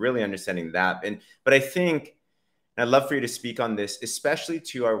Christ and really understanding that. But I think, and I'd love for you to speak on this, especially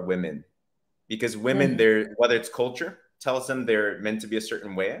to our women, because women, they're, whether it's culture tells them they're meant to be a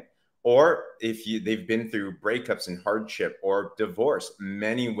certain way, or if they've been through breakups and hardship or divorce.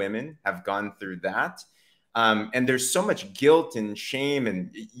 Many women have gone through that. And there's so much guilt and shame,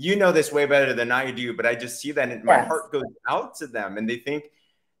 and you know this way better than I do, but I just see that, and my heart goes out to them, and they think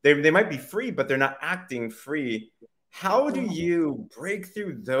they might be free, but they're not acting free. How do you break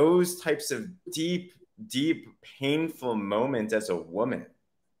through those types of deep, painful moments as a woman?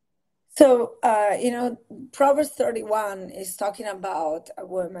 So, Proverbs 31 is talking about a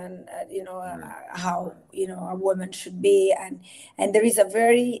woman, how, a woman should be. And there is a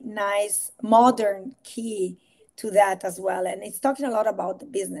very nice modern key to that as well. And it's talking a lot about the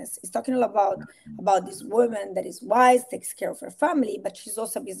business. It's talking a lot about this woman that is wise, takes care of her family, but she's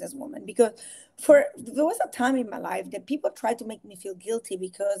also a businesswoman. Because there was a time in my life that people tried to make me feel guilty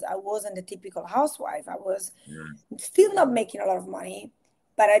because I wasn't a typical housewife. I was still not making a lot of money,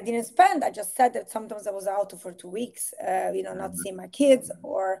 but I didn't spend. I just said that sometimes I was out for 2 weeks, not seeing my kids,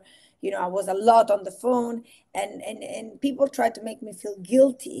 or, I was a lot on the phone, and people tried to make me feel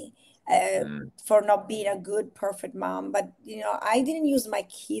guilty for not being a good, perfect mom. But, I didn't use my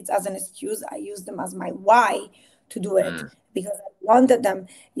kids as an excuse. I used them as my why to do it, because I wanted them,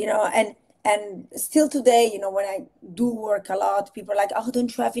 and still today, when I do work a lot, people are like, oh,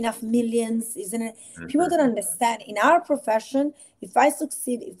 don't you have enough millions? Isn't it? People don't understand. In our profession, if I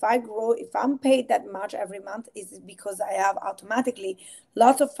succeed, if I grow, if I'm paid that much every month, is because I have automatically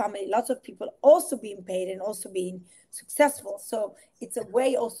lots of family, lots of people also being paid and also being successful. So it's a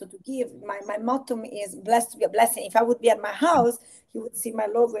way also to give. My motto is blessed to be a blessing. If I would be at my house, you would see my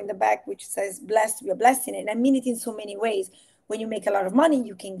logo in the back, which says blessed to be a blessing. And I mean it in so many ways. When you make a lot of money,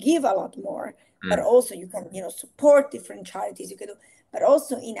 you can give a lot more, but also you can, support different charities. You can do, but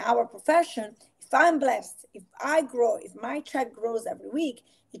also in our profession, if I'm blessed, if I grow, if my check grows every week,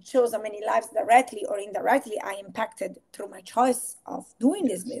 it shows how many lives directly or indirectly I impacted through my choice of doing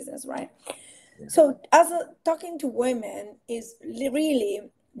this business, right? So talking to women is really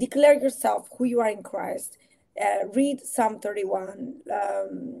declare yourself who you are in Christ. Read Psalm 31,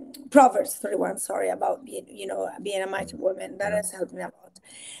 Proverbs 31, sorry, about being a mighty woman. That has helped me a lot.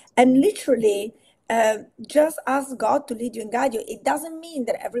 And literally, just ask God to lead you and guide you. It doesn't mean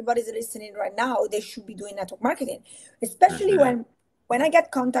that everybody's listening right now, they should be doing network marketing, especially when I get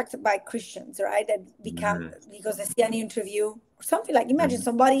contacted by Christians, right, that become, because they see an interview or something, like, imagine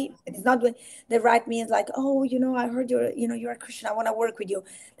somebody that is not doing, they write me and like, oh, I heard you're a Christian, I want to work with you.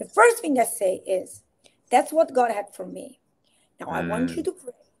 The first thing I say is, that's what God had for me. Now I want you to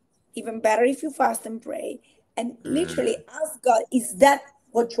pray. Even better if you fast and pray and literally ask God, is that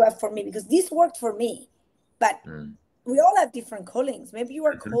what you have for me? Because this worked for me. But we all have different callings. Maybe you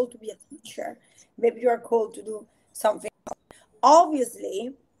are called to be a teacher. Maybe you are called to do something.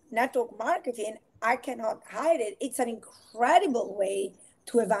 Obviously, network marketing, I cannot hide it. It's an incredible way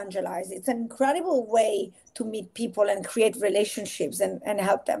to evangelize. It's an incredible way to meet people and create relationships and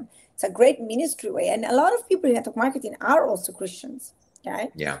help them. It's a great ministry way. And a lot of people in network marketing are also Christians. Okay?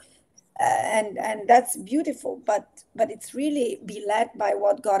 Yeah. And that's beautiful, but it's really be led by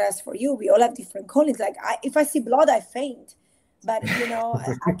what God has for you. We all have different callings. Like if I see blood, I faint. But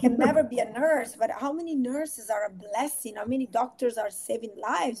I can never be a nurse. But how many nurses are a blessing? How many doctors are saving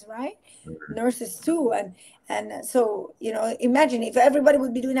lives, right? Nurses too. And so imagine if everybody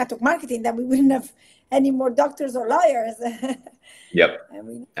would be doing network marketing, then we wouldn't have any more doctors or lawyers. Yep.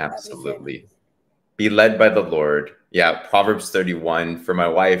 Absolutely. Be led by the Lord. Yeah, Proverbs 31 for my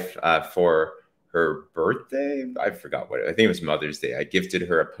wife, for her birthday. I forgot what, I think it was Mother's Day. I gifted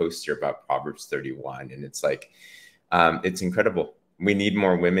her a poster about Proverbs 31. And it's like, it's incredible. We need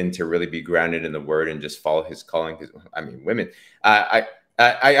more women to really be grounded in the word and just follow his calling. Women.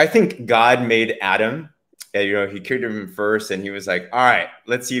 I think God made Adam, he created him first, and he was like, all right,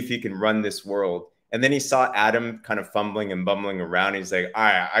 let's see if he can run this world. And then he saw Adam kind of fumbling and bumbling around. He's like, all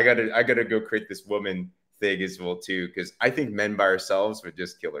right, I gotta go create this woman thing as well too, because I think men by ourselves would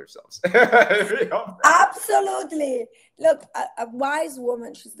just kill ourselves. Absolutely. Look, a wise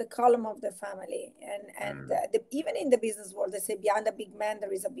woman, she's the column of the family, and even in the business world, they say behind a big man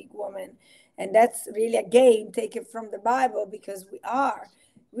there is a big woman, and that's really again taken from the Bible, because we are.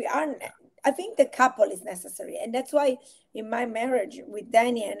 I think the couple is necessary, and that's why in my marriage with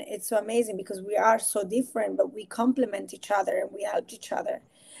Daniel, it's so amazing, because we are so different, but we complement each other and we help each other.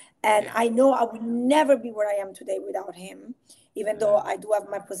 And I know I would never be where I am today without him. even though I do have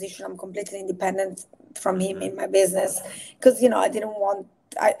my position, I'm completely independent from him in my business because, I didn't want,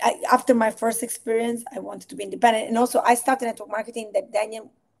 after my first experience, I wanted to be independent. And also I started network marketing that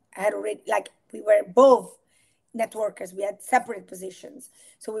Daniel had already, like we were both networkers. We had separate positions.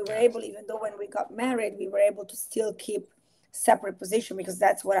 So we were able, even though when we got married, we were able to still keep separate position because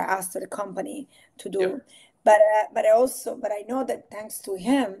that's what I asked the company to do. Yep. But I know that thanks to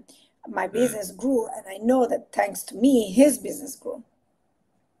him, my business grew, and I know that thanks to me, his business grew.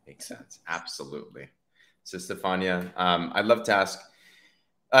 Makes sense. Absolutely. So Stefania, I'd love to ask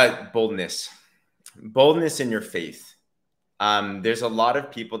boldness in your faith. There's a lot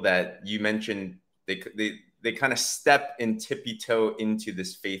of people that you mentioned, they kind of step and tippy toe into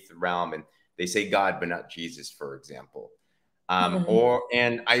this faith realm, and they say God, but not Jesus, for example.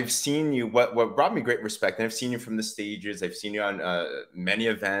 And I've seen you, what brought me great respect, and I've seen you from the stages, I've seen you on many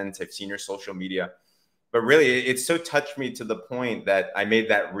events, I've seen your social media, but really it so touched me to the point that I made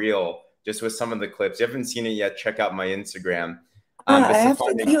that reel just with some of the clips. You haven't seen it yet, check out my Instagram. I have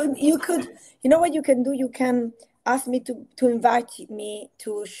to. You could, you know what you can do? You can ask me to invite me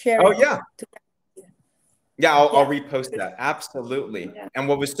to share it. Yeah. Yeah, I'll repost that. Absolutely. Yeah. And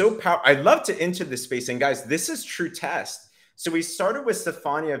what was so powerful, I love to enter this space. And guys, this is true test. So we started with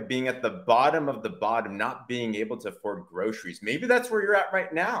Stefania being at the bottom of the bottom, not being able to afford groceries. Maybe that's where you're at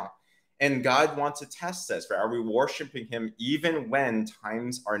right now. And God wants to test us, right? Are we worshiping him even when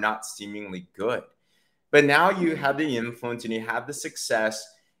times are not seemingly good? But now you have the influence and you have the success.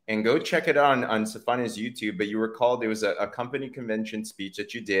 And go check it out on Stefania's YouTube. But you were called, it was a company convention speech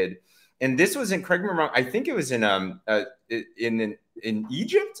that you did. And this was in, correct me if I'm wrong, I think it was in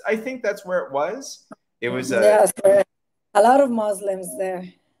Egypt. I think that's where it was. It was yes, a lot of Muslims there.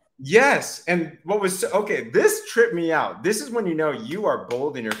 Yes. And what was okay, this tripped me out. This is when you know you are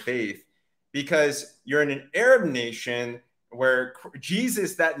bold in your faith, because you're in an Arab nation where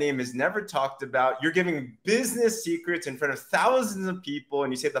Jesus, that name is never talked about. You're giving business secrets in front of thousands of people,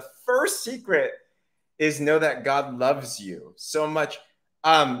 and you say the first secret is know that God loves you so much.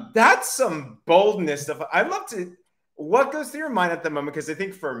 That's some boldness stuff. I'd love to, what goes through your mind at the moment? Because I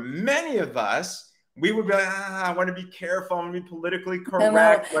think for many of us, we would be like, I want to be careful, I want to be politically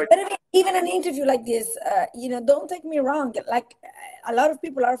correct. Like, but I mean, even an interview like this, don't take me wrong. Like a lot of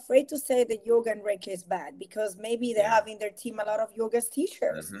people are afraid to say that yoga and Reiki is bad because maybe they have in their team a lot of yoga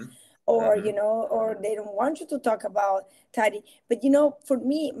teachers. Or, or they don't want you to talk about tidy. But, for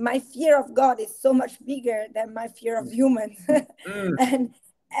me, my fear of God is so much bigger than my fear of humans. And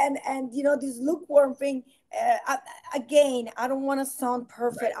this lukewarm thing, again, I don't want to sound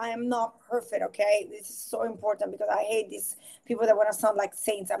perfect. I am not perfect, okay? This is so important because I hate these people that want to sound like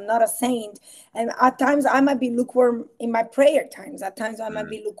saints. I'm not a saint. And at times I might be lukewarm in my prayer times. At times I might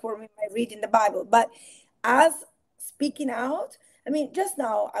be lukewarm in my reading the Bible. But as speaking out, I mean, just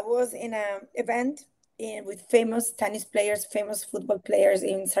now I was in an event with famous tennis players, famous football players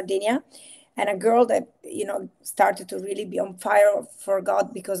in Sardinia, and a girl that, started to really be on fire for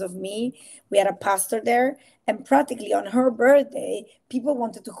God because of me. We had a pastor there, and practically on her birthday, people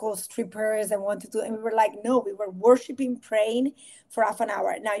wanted to call strippers and we were like, no, we were worshiping, praying for half an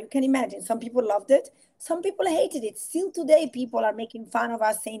hour. Now you can imagine, some people loved it. Some people hated it. Still today, people are making fun of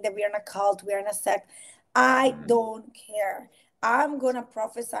us, saying that we are in a cult, we are in a sect. I don't care. I'm going to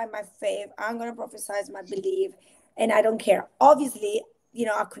prophesy my faith. I'm going to prophesy my belief. And I don't care. Obviously,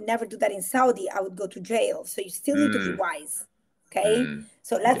 I could never do that in Saudi. I would go to jail. So you still need to be wise. Okay.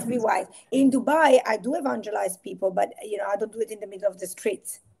 So let's be wise. In Dubai, I do evangelize people, but, I don't do it in the middle of the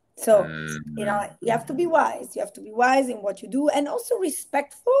streets. So, you have to be wise. You have to be wise in what you do, and also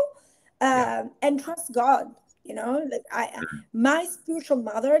respectful and trust God. My spiritual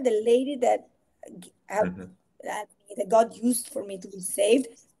mother, the lady that that God used for me to be saved,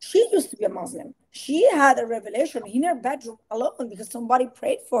 she used to be a Muslim. She had a revelation in her bedroom alone because somebody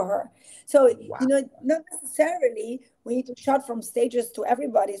prayed for her. So, not necessarily we need to shout from stages to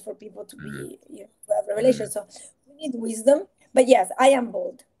everybody for people to be, to have revelation. So we need wisdom. But yes, I am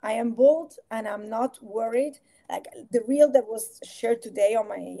bold. I am bold, and I'm not worried. Like the reel that was shared today on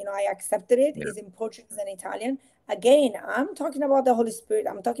my, I accepted it, is in Portuguese and Italian. Again, I'm talking about the Holy Spirit.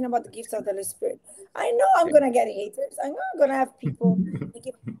 I'm talking about the gifts of the Holy Spirit. I know I'm going to get haters. I know I'm going to have people.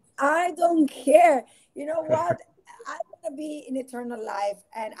 I don't care. You know what? I want to be in eternal life,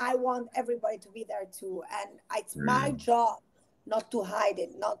 and I want everybody to be there too. And it's my job not to hide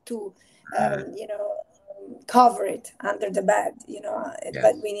it, not to, cover it under the bed,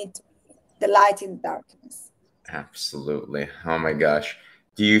 but we need the light in the darkness. Absolutely. Oh my gosh.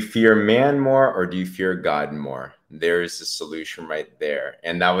 Do you fear man more or do you fear God more? There's a solution right there.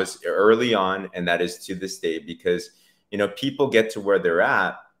 And that was early on, and that is to this day, because you know, people get to where they're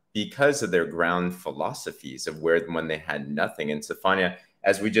at because of their ground philosophies of where when they had nothing. And Stefania,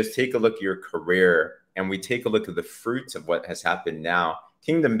 as we just take a look at your career and we take a look at the fruits of what has happened now,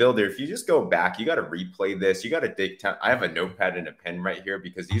 Kingdom Builder, if you just go back, you got to replay this. You got to dig down. I have a notepad and a pen right here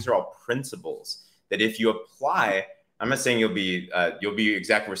because these are all principles that if you apply, I'm not saying you'll be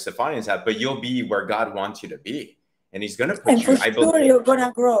exactly where Stefania's at, but you'll be where God wants you to be. And he's going to put and you, for sure you're going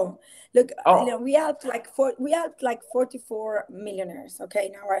to grow. Look, oh, you know, we helped like 44 millionaires. Okay,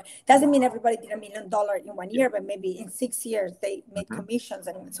 now doesn't mean everybody did $1 million in 1 year, but maybe in 6 years they made commissions,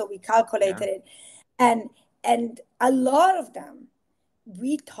 and so we calculated it, and a lot of them,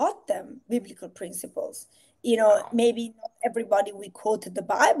 we taught them biblical principles. You know, maybe not everybody we quoted the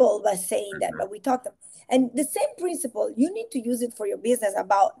Bible by saying that, but we taught them. And the same principle, you need to use it for your business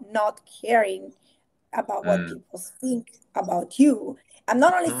about not caring about what people think about you. I'm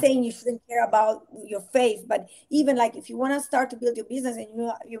not only saying you shouldn't care about your faith, but even like if you want to start to build your business and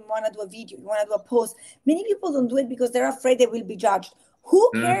you want to do a video, you want to do a post, many people don't do it because they're afraid they will be judged. Who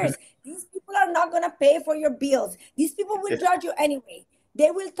cares? These people are not going to pay for your bills. These people will judge you anyway.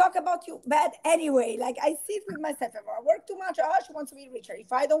 They will talk about you bad anyway. Like I see it with myself. If I work too much, oh, she wants to be richer.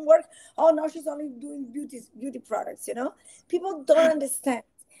 If I don't work, oh, no, she's only doing beauty products, you know? People don't understand.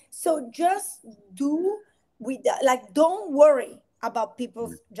 So just do with that. Like, don't worry about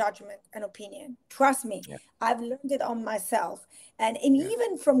people's judgment and opinion. Trust me, I've learned it on myself. And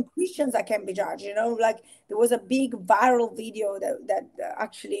even from Christians, I can be judged. You know, like there was a big viral video that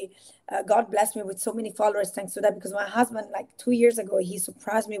actually God blessed me with so many followers thanks to that, because my husband, like 2 years ago, he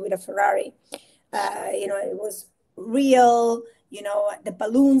surprised me with a Ferrari. You know, it was real. You know, the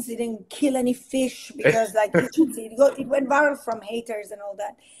balloons didn't kill any fish because like it went viral from haters and all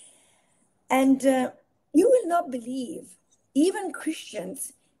that. And you will not believe, even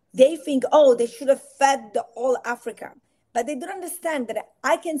Christians, they think, oh, they should have fed all Africa. But they don't understand that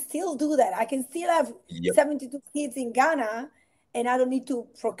I can still do that. I can still have 72 kids in Ghana, and I don't need to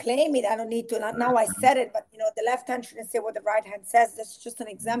proclaim it. I don't need to. Now I said it, but, you know, the left hand shouldn't say what the right hand says. That's just an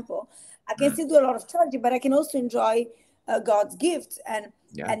example. I can still do a lot of charity, but I can also enjoy God's gifts. And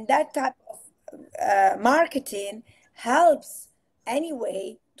that type of marketing helps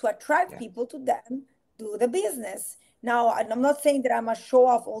anyway to attract people to them, do the business. Now, I'm not saying that I'm a show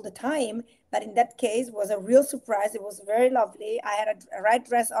off all the time, but in that case, it was a real surprise. It was very lovely. I had a red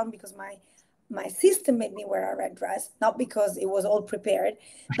dress on because my sister made me wear a red dress, not because it was all prepared,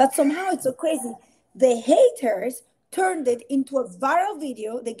 but somehow it's so crazy. The haters turned it into a viral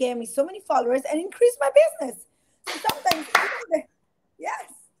video. They gave me so many followers and increased my business. So sometimes,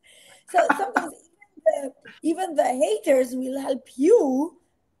 so sometimes even the haters will help you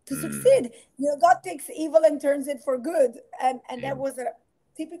to succeed. You know, God takes evil and turns it for good. And that was a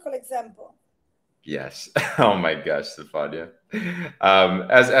typical example. Yes. Oh my gosh, Stefania.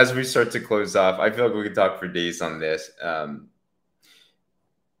 As we start to close off, I feel like we could talk for days on this.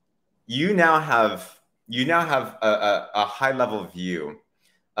 You now have a high level view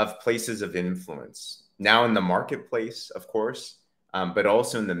of places of influence now in the marketplace, of course, but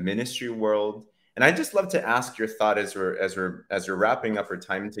also in the ministry world. And I'd just love to ask your thought as we're wrapping up our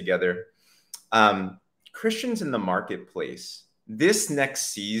time together. Christians in the marketplace, this next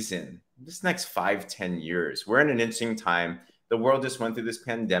season, this next 5-10 years, we're in an interesting time. The world just went through this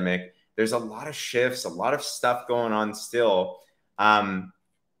pandemic. There's a lot of shifts, a lot of stuff going on still.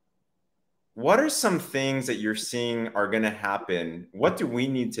 What are some things that you're seeing are going to happen? What do we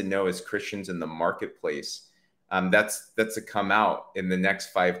need to know as Christians in the marketplace that's to come out in the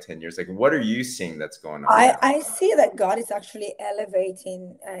next 5-10 years? Like, what are you seeing that's going on? I see that God is actually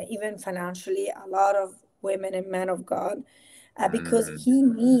elevating, even financially, a lot of women and men of God because he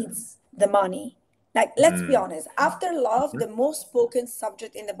needs the money. Like, let's be honest, after love, the most spoken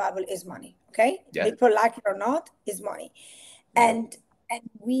subject in the Bible is money. Okay? People like it or not, is money. And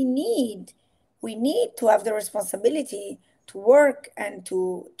we need to have the responsibility to work and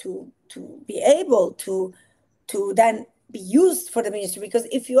to be able to then be used for the ministry. Because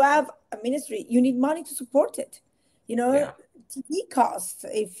if you have a ministry, you need money to support it. You know, TV costs,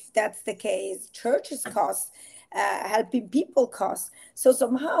 if that's the case, churches costs, helping people costs. So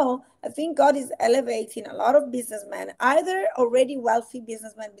somehow, I think God is elevating a lot of businessmen, either already wealthy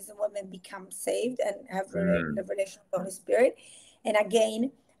businessmen, businesswomen become saved and have the revelation of the Holy Spirit. And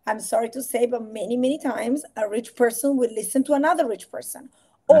again, I'm sorry to say, but many, many times a rich person will listen to another rich person.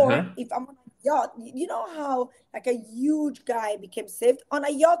 Or if I'm on a yacht, you know how like a huge guy became saved on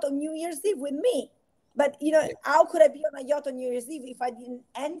a yacht on New Year's Eve with me. But, you know, how could I be on a yacht on New Year's Eve if I didn't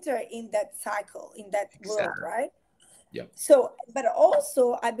enter in that cycle, in that world, right? So, but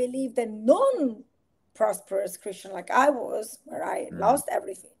also I believe that prosperous Christian like I was, where I lost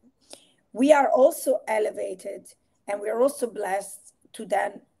everything, we are also elevated and we are also blessed to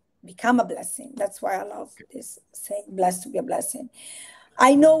then become a blessing. That's why I love this saying, blessed to be a blessing.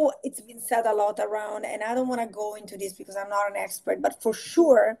 I know it's been said a lot around, and I don't want to go into this because I'm not an expert, but for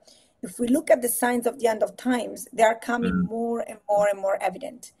sure, if we look at the signs of the end of times, they are coming more and more and more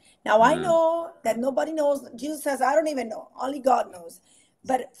evident. Now, I know that nobody knows. Jesus says, I don't even know. Only God knows.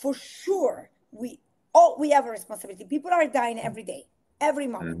 But for sure, we have a responsibility. People are dying every day, every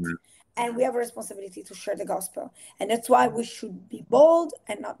moment. And we have a responsibility to share the gospel. And that's why we should be bold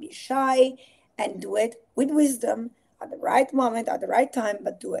and not be shy and do it with wisdom at the right moment, at the right time,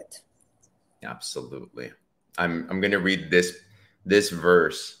 but do it. Absolutely. I'm going to read this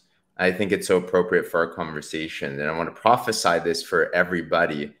verse. I think it's so appropriate for our conversation, and I want to prophesy this for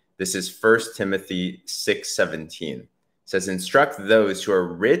everybody. This is 1 Timothy 6:17. It says, instruct those who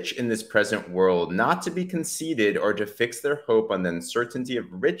are rich in this present world not to be conceited or to fix their hope on the uncertainty of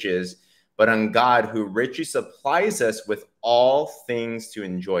riches, but on God, who richly supplies us with all things to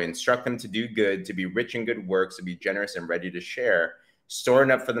enjoy. Instruct them to do good, to be rich in good works, to be generous and ready to share,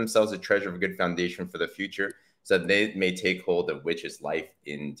 storing up for themselves a treasure of a good foundation for the future, so that they may take hold of which is life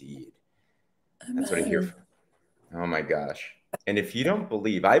indeed. That's what I hear from. Oh my gosh. And if you don't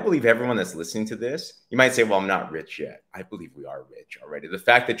believe, I believe everyone that's listening to this, you might say, well, I'm not rich yet. I believe we are rich already. The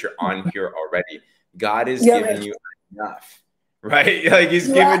fact that you're on here already, God is giving you enough, right? Like he's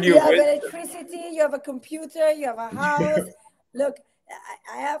giving you. You have electricity, you have a computer, you have a house. Look,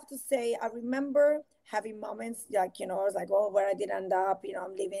 I have to say, I remember having moments like, I was like, oh, where I did end up,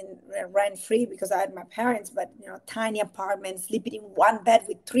 I'm living rent free because I had my parents, but, tiny apartment, sleeping in one bed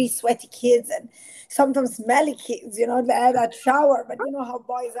with 3 sweaty kids and sometimes smelly kids, they had a shower, but you know how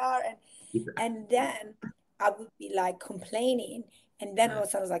boys are. And then I would be like complaining. And then all of a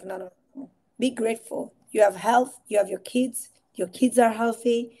sudden I was like, no, be grateful. You have health, you have your kids are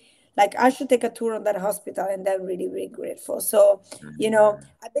healthy. Like I should take a tour on that hospital and then really, really grateful. So,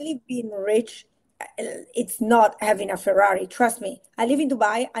 I believe being rich, it's not having a Ferrari. Trust me. I live in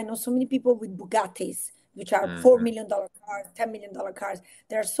Dubai. I know so many people with Bugattis, which are $4 million cars, $10 million cars.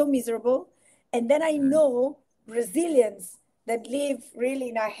 They're so miserable. And then I know Brazilians that live really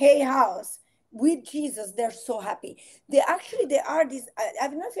in a hay house with Jesus. They're so happy. They are these, I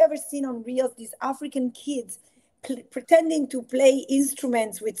don't know if you ever seen on Reels, these African kids pretending to play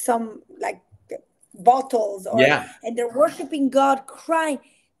instruments with some like bottles and they're worshiping God, crying.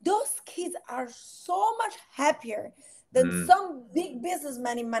 Those kids are so much happier than some big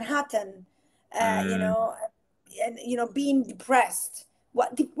businessman in Manhattan, being depressed.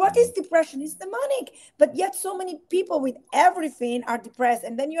 What is depression? It's demonic. But yet so many people with everything are depressed.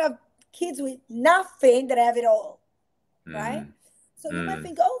 And then you have kids with nothing that have it all, right? So you might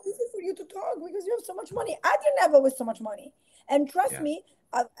think, oh, this is for you to talk because you have so much money. I didn't have always so much money. And trust me,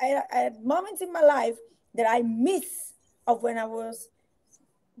 I had moments in my life that I miss of when I was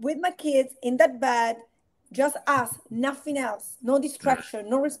with my kids in that bed, just us, nothing else, no distraction,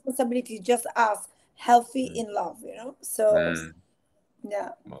 no responsibility, just us, healthy in love, So,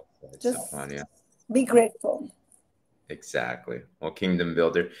 Well said, just Stefania. be grateful. Exactly. Well, Kingdom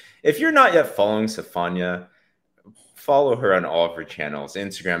Builder. If you're not yet following Stefania, follow her on all of her channels,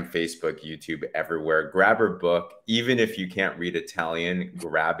 Instagram, Facebook, YouTube, everywhere. Grab her book. Even if you can't read Italian,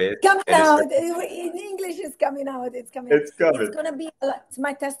 grab it. Coming out. In English, it's coming out. It's coming out. It's going to be it's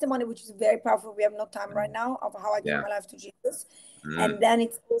my testimony, which is very powerful. We have no time right now of how I gave my life to Jesus. And then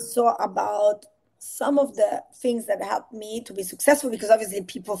it's also about some of the things that helped me to be successful, because obviously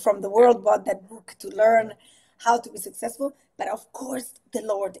people from the world bought that book to learn how to be successful. But of course, the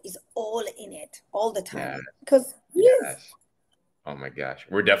Lord is all in it all the time because He is. Oh my gosh.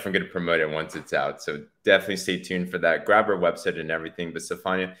 We're definitely going to promote it once it's out. So definitely stay tuned for that. Grab our website and everything. But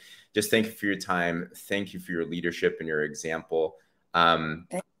Stefania, just thank you for your time. Thank you for your leadership and your example.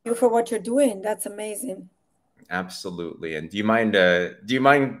 Thank you for what you're doing. That's amazing. Absolutely. And do you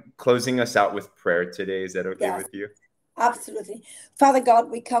mind closing us out with prayer today? Is that okay with you? Absolutely. Father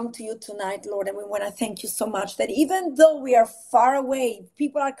God, we come to you tonight, Lord, and we want to thank you so much that even though we are far away,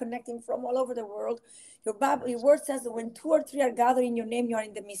 people are connecting from all over the world. Your word says that when 2 or 3 are gathered in your name, you are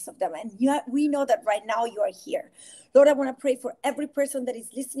in the midst of them. And we know that right now you are here. Lord, I want to pray for every person that is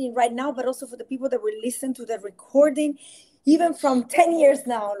listening right now, but also for the people that will listen to the recording, even from 10 years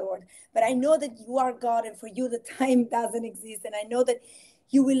now, Lord. But I know that you are God, and for you, the time doesn't exist. And I know that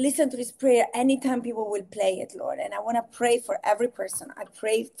you will listen to this prayer anytime people will play it, Lord. And I want to pray for every person. I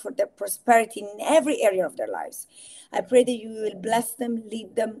pray for their prosperity in every area of their lives. I pray that you will bless them,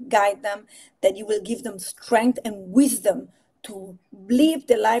 lead them, guide them, that you will give them strength and wisdom to live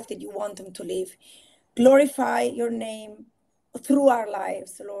the life that you want them to live. glorify your name through our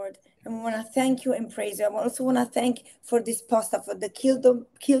lives, Lord. And we want to thank you and praise you. I also want to thank for this post for the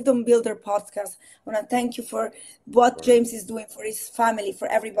Kingdom Builder podcast. I want to thank you for what James is doing for his family, for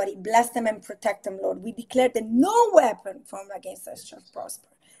everybody. Bless them and protect them, Lord. We declare that no weapon formed against us shall prosper.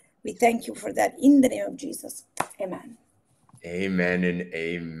 We thank you for that in the name of Jesus. Amen. Amen and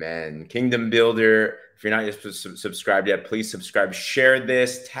amen. Kingdom Builder, if you're not yet subscribed yet, please subscribe. Share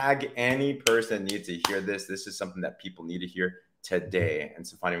this. Tag any person that needs to hear this. This is something that people need to hear today. And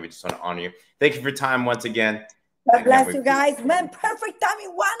Stefania, we just want to honor you. Thank you for your time once again. God bless you guys. Man, perfect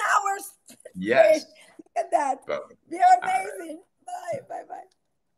timing. 1 hour. Yes. Look at that. You're amazing. Bye. Bye. Bye.